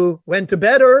you went to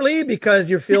bed early because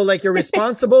you feel like you're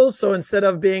responsible. So instead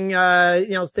of being,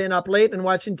 staying up late and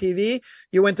watching TV,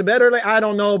 you went to bed early. I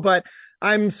don't know, but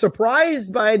I'm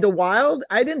surprised by the Wild.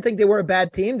 I didn't think they were a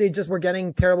bad team. They just were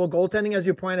getting terrible goaltending, as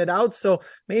you pointed out. So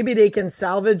maybe they can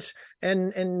salvage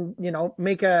and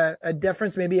make a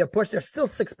difference, maybe a push. They're still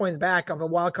 6 points back of a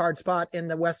wild card spot in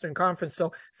the Western Conference.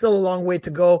 So still a long way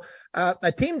to go.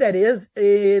 A team that is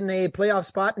in a playoff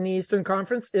spot in the Eastern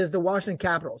Conference is the Washington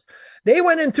Capitals. They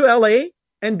went into LA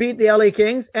and beat the LA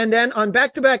Kings. And then on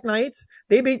back-to-back nights,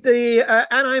 they beat the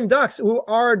Anaheim Ducks, who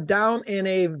are down in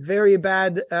a very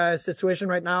bad situation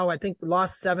right now. I think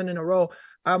lost 7 in a row.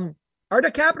 Are the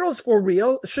Capitals for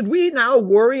real? Should we now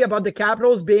worry about the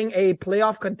Capitals being a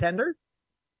playoff contender?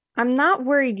 I'm not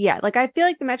worried yet. Like, I feel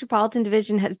like the Metropolitan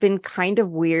Division has been kind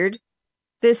of weird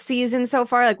this season so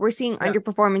far. Like, we're seeing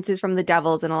underperformances from the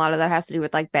Devils, and a lot of that has to do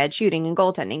with like bad shooting and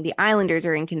goaltending. The Islanders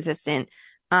are inconsistent.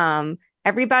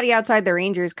 Everybody outside the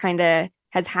Rangers kind of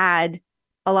has had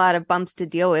a lot of bumps to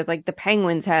deal with. Like, the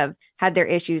Penguins have had their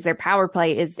issues. Their power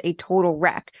play is a total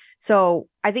wreck. So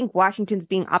I think Washington's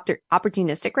being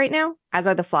opportunistic right now, as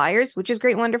are the Flyers, which is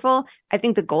great, wonderful. I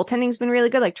think the goaltending's been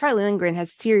really good. Like, Charlie Lindgren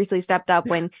has seriously stepped up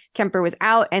when Kemper was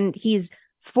out, and he's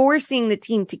forcing the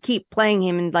team to keep playing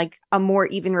him in like a more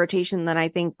even rotation than I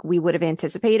think we would have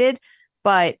anticipated.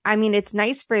 But I mean, it's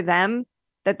nice for them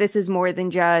that this is more than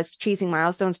just chasing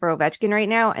milestones for Ovechkin right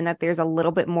now, and that there's a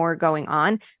little bit more going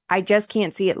on. I just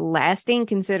can't see it lasting,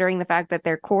 considering the fact that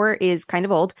their core is kind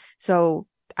of old. So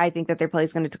I think that their play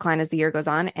is going to decline as the year goes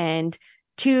on. And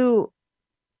 2,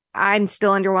 I'm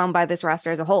still underwhelmed by this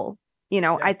roster as a whole.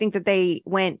 I think that they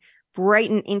went bright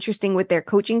and interesting with their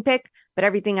coaching pick, but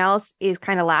everything else is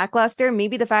kind of lackluster.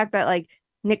 Maybe the fact that like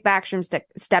Nick Backstrom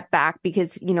step back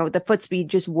because, the foot speed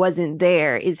just wasn't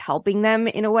there is helping them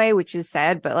in a way, which is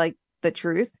sad, but like the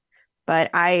truth. But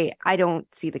I don't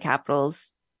see the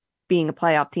Capitals being a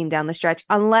playoff team down the stretch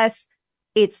unless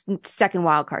it's second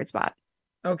wild card spot.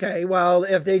 Okay, well,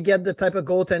 if they get the type of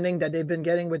goaltending that they've been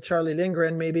getting with Charlie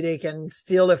Lindgren, maybe they can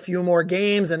steal a few more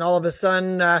games and all of a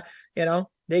sudden,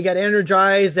 they get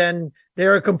energized and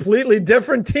they're a completely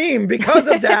different team because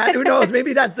of that. Who knows?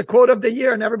 Maybe that's the quote of the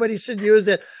year and everybody should use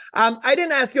it. I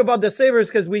didn't ask you about the Sabres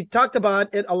because we talked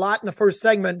about it a lot in the first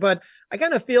segment, but I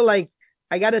kind of feel like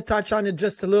I got to touch on it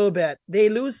just a little bit. They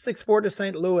lose 6-4 to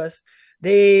St. Louis.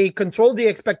 They control the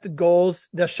expected goals,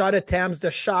 the shot attempts,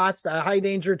 the shots, the high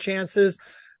danger chances.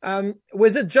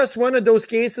 Was it just one of those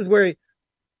cases where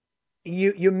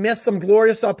you miss some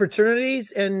glorious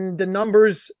opportunities and the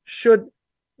numbers should,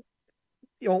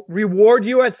 reward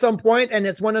you at some point, and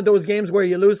it's one of those games where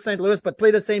you lose St. Louis, but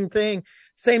play the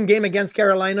same game against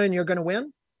Carolina and you're going to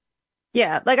win?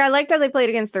 Yeah, like I liked how they played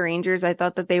against the Rangers. I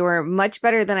thought that they were much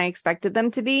better than I expected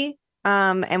them to be.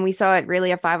 And we saw it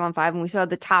really a 5-on-5, and we saw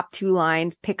the top two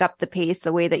lines pick up the pace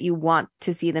the way that you want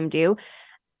to see them do.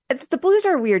 The Blues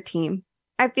are a weird team.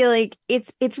 I feel like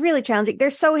it's really challenging.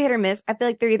 They're so hit or miss. I feel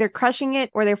like they're either crushing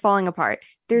it or they're falling apart.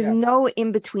 There's no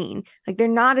in between. Like they're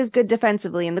not as good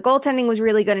defensively, and the goaltending was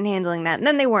really good in handling that. And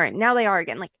then they weren't. Now they are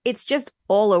again. Like it's just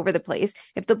all over the place.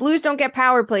 If the Blues don't get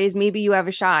power plays, maybe you have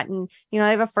a shot. And they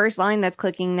have a first line that's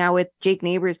clicking now with Jake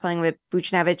Neighbors playing with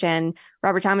Buchnevich and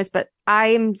Robert Thomas. But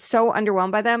I'm so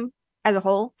underwhelmed by them as a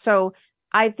whole. So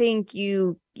I think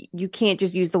you can't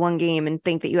just use the one game and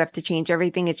think that you have to change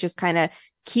everything. It's just kind of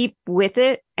keep with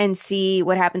it and see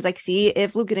what happens. Like see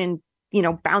if Luukkonen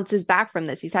bounces back from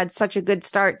this. He's had such a good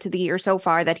start to the year so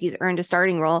far that he's earned a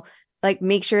starting role. Like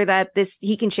make sure that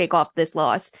he can shake off this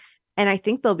loss. And I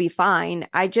think they'll be fine.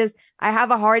 I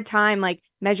have a hard time like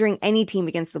measuring any team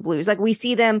against the Blues. Like we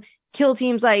see them kill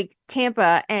teams like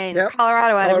Tampa and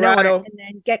Colorado out of nowhere and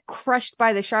then get crushed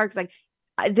by the Sharks. Like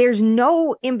there's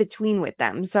no in between with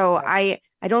them. So I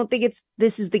don't think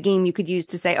this is the game you could use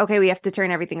to say, okay, we have to turn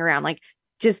everything around. Like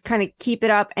just kind of keep it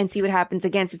up and see what happens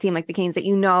against a team like the Canes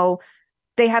that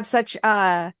they have such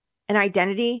an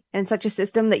identity and such a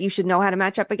system that you should know how to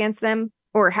match up against them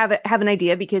or have an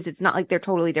idea, because it's not like they're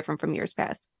totally different from years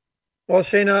past. Well,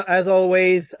 Shayna, as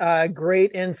always,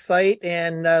 great insight,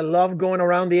 and love going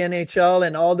around the NHL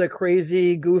and all the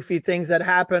crazy, goofy things that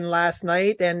happened last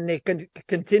night, and it can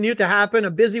continue to happen.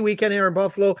 A busy weekend here in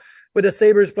Buffalo with the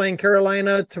Sabres playing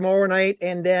Carolina tomorrow night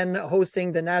and then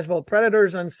hosting the Nashville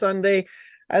Predators on Sunday.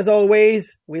 As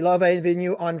always, we love having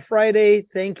you on Friday.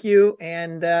 Thank you,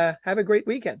 and have a great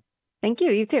weekend. Thank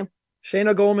you. You too.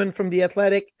 Shayna Goldman from The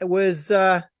Athletic was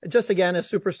just again a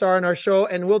superstar on our show,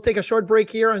 and we'll take a short break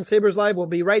here on Sabres Live. We'll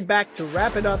be right back to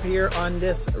wrap it up here on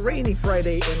this rainy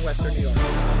Friday in Western New York.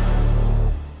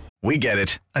 We get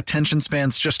it. Attention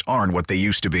spans just aren't what they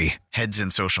used to be. Heads in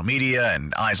social media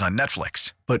and eyes on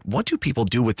Netflix. But what do people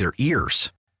do with their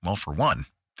ears? Well, for one,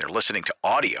 they're listening to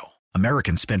audio.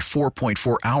 Americans spend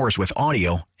 4.4 hours with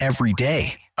audio every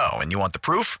day. Oh, and you want the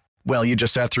proof? Well, you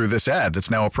just sat through this ad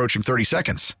that's now approaching 30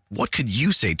 seconds. What could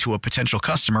you say to a potential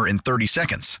customer in 30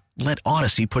 seconds? Let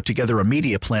Odyssey put together a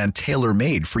media plan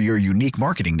tailor-made for your unique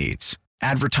marketing needs.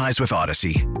 Advertise with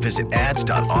Odyssey. Visit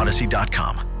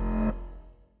ads.odyssey.com.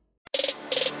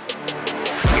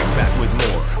 We're back with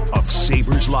more of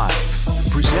Sabres Live.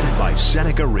 Presented by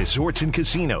Seneca Resorts and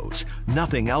Casinos.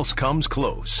 Nothing else comes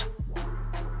close.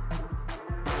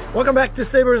 Welcome back to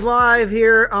Sabres Live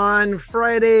here on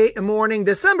Friday morning,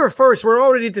 December 1st. We're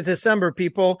already to December,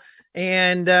 people.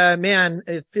 And man,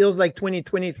 it feels like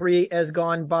 2023 has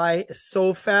gone by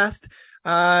so fast.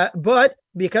 But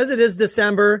because it is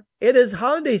December, it is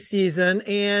holiday season,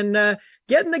 and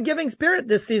getting the giving spirit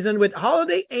this season with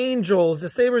Holiday Angels. The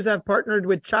Sabres have partnered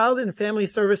with Child and Family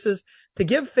Services to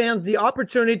give fans the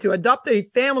opportunity to adopt a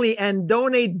family and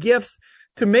donate gifts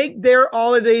to make their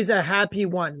holidays a happy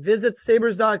one. Visit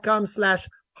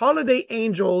sabres.com/holiday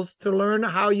angels to learn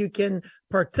how you can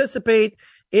participate.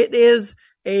 It is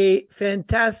a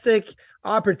fantastic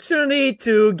opportunity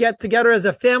to get together as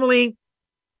a family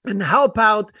and help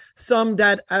out some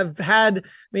that have had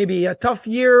maybe a tough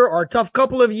year or a tough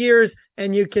couple of years,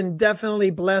 and you can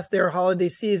definitely bless their holiday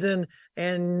season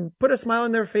and put a smile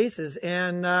on their faces.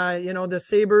 And, the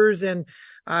Sabres, and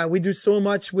we do so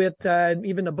much with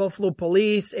even the Buffalo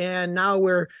Police, and now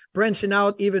we're branching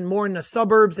out even more in the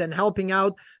suburbs and helping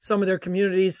out some of their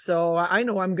communities. So I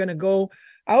know I'm going to go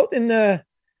out in I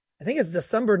think it's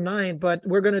December 9th, but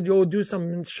we're going to go do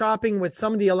some shopping with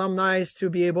some of the alumni to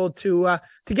be able to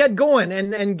get going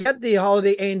and get the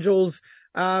Holiday Angels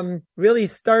really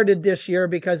started this year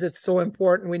because it's so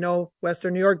important. We know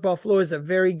Western New York Buffalo is a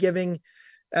very giving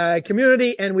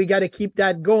community, and we got to keep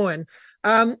that going.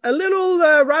 A little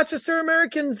Rochester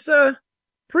Americans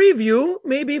preview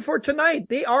maybe for tonight.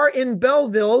 They are in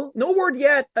Belleville. No word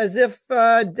yet as if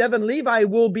Devin Levi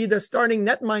will be the starting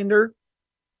netminder,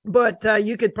 but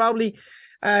you could probably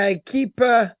keep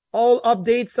all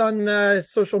updates on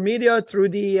social media through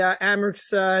the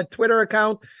Amerks Twitter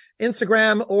account,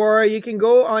 Instagram, or you can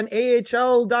go on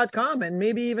AHL.com and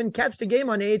maybe even catch the game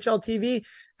on AHL TV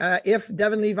if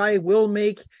Devin Levi will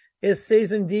make his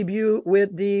season debut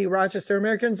with the Rochester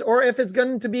Americans, or if it's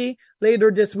going to be later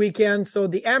this weekend. So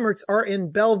the Amerks are in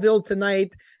Belleville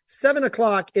tonight.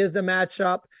 7:00 is the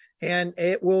matchup, and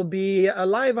it will be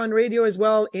live on radio as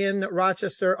well in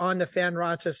Rochester on the Fan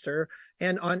Rochester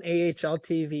and on AHL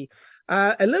TV.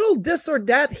 A little this or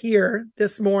that here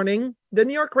this morning. The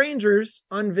New York Rangers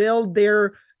unveiled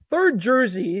their third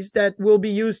jerseys that will be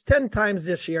used 10 times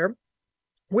this year.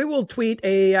 We will tweet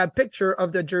a picture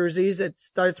of the jerseys. It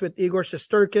starts with Igor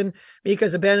Shesterkin, Mika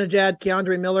Zibanejad,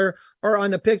 Keandre Miller are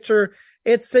on the picture.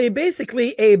 It's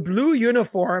basically a blue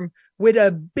uniform with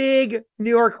a big New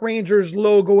York Rangers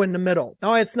logo in the middle.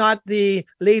 Now, it's not the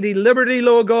Lady Liberty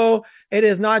logo. It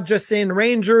is not just saying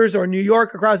Rangers or New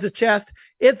York across the chest.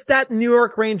 It's that New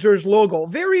York Rangers logo.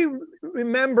 Very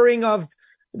remembering of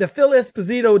the Phil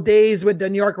Esposito days with the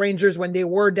New York Rangers when they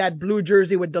wore that blue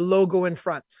jersey with the logo in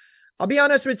front. I'll be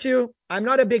honest with you, I'm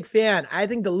not a big fan. I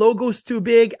think the logo's too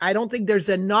big. I don't think there's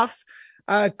enough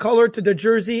color to the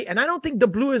jersey, and I don't think the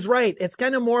blue is right. It's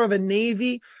kind of more of a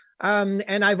navy,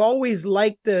 and I've always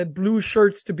liked the blue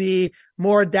shirts to be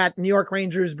more that New York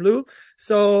Rangers blue.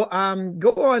 So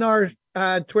go on our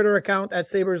Twitter account at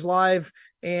Sabres Live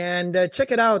and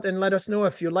check it out and let us know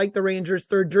if you like the Rangers'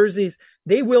 third jerseys.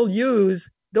 They will use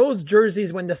those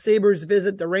jerseys when the Sabres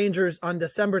visit the Rangers on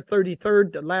December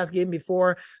 33rd, the last game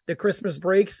before the Christmas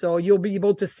break. So you'll be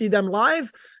able to see them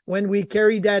live when we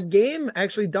carry that game.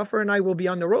 Actually, Duffer and I will be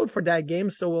on the road for that game,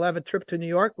 so we'll have a trip to New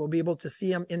York. We'll be able to see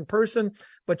them in person,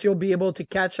 but you'll be able to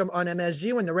catch them on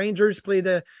MSG when the Rangers play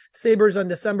the Sabres on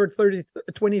December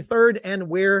 23rd and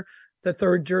wear the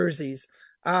third jerseys.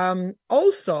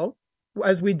 Also,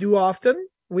 as we do often,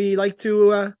 we like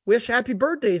to wish happy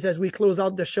birthdays as we close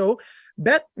out the show.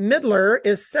 Bette Midler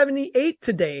is 78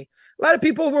 today. A lot of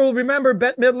people will remember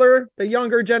Bette Midler, the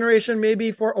younger generation,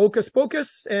 maybe for Hocus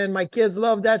Pocus. And my kids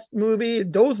love that movie,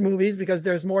 those movies, because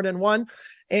there's more than one.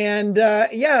 And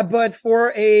but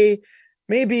for a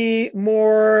maybe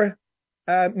more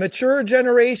mature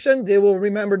generation, they will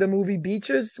remember the movie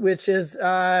Beaches, which is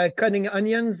cutting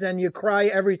onions, and you cry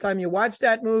every time you watch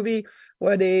that movie.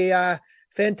 What a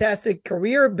fantastic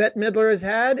career Bette Midler has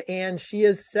had, and she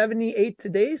is 78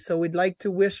 today, so we'd like to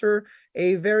wish her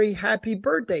a very happy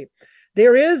birthday.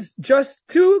 There is just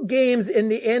 2 games in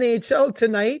the NHL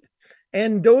tonight,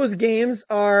 and those games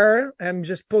are, I'm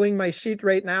just pulling my sheet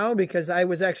right now because I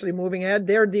was actually moving ahead.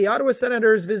 They're the Ottawa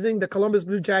Senators visiting the Columbus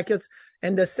Blue Jackets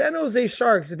and the San Jose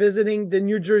Sharks visiting the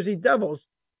New Jersey Devils.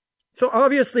 So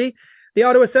obviously, the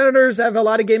Ottawa Senators have a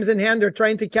lot of games in hand. They're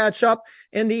trying to catch up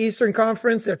in the Eastern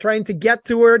Conference. They're trying to get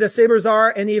to where the Sabres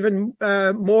are and even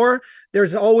more.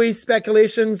 There's always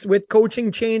speculations with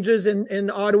coaching changes in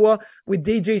Ottawa, with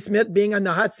DJ Smith being on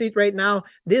the hot seat right now.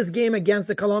 This game against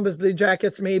the Columbus Blue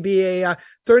Jackets may be a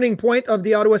turning point of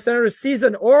the Ottawa Senators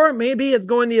season, or maybe it's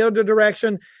going the other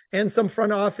direction and some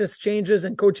front office changes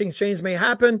and coaching changes may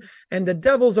happen. And the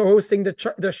Devils are hosting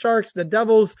the Sharks. The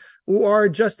Devils, who are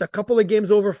just a couple of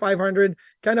games over 500,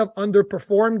 kind of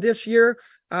underperformed this year,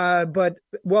 but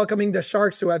welcoming the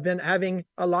Sharks, who have been having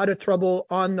a lot of trouble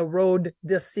on the road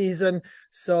this season.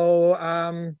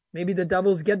 So maybe the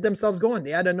Devils get themselves going.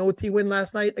 They had an OT win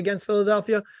last night against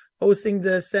Philadelphia, hosting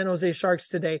the San Jose Sharks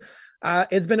today.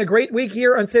 It's been a great week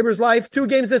here on Sabres Live. 2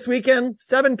 games this weekend,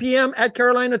 7 p.m. at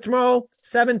Carolina tomorrow,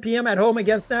 7 p.m. at home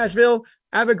against Nashville.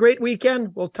 Have a great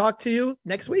weekend. We'll talk to you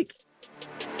next week.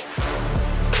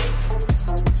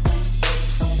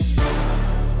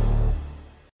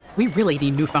 We really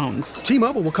need new phones.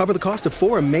 T-Mobile will cover the cost of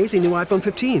 4 amazing new iPhone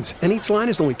 15s, and each line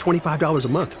is only $25 a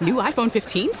month. New iPhone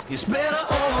 15s? It's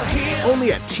better over here.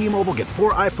 Only at T-Mobile, get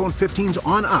 4 iPhone 15s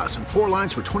on us and 4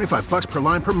 lines for $25 per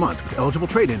line per month with eligible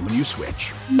trade-in when you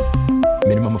switch.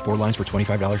 Minimum of 4 lines for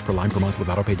 $25 per line per month with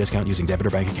autopay discount using debit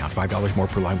or bank account. $5 more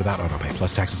per line without autopay,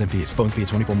 plus taxes and fees. Phone fee at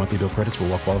 24 monthly bill credits for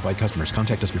well-qualified customers.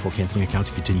 Contact us before canceling account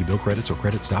to continue bill credits or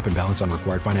credit stop and balance on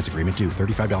required finance agreement due.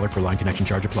 $35 per line connection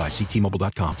charge applies. See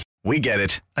T-Mobile.com. We get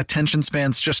it. Attention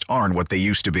spans just aren't what they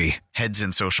used to be. Heads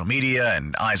in social media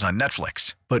and eyes on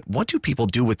Netflix. But what do people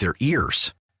do with their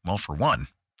ears? Well, for one,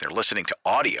 they're listening to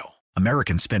audio.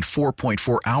 Americans spend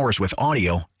 4.4 hours with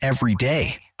audio every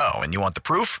day. Oh, and you want the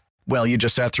proof? Well, you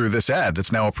just sat through this ad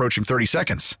that's now approaching 30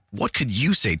 seconds. What could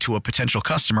you say to a potential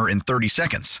customer in 30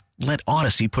 seconds? Let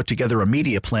Odyssey put together a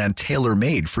media plan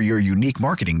tailor-made for your unique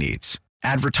marketing needs.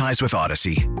 Advertise with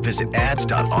Odyssey. Visit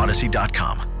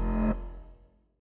ads.odyssey.com.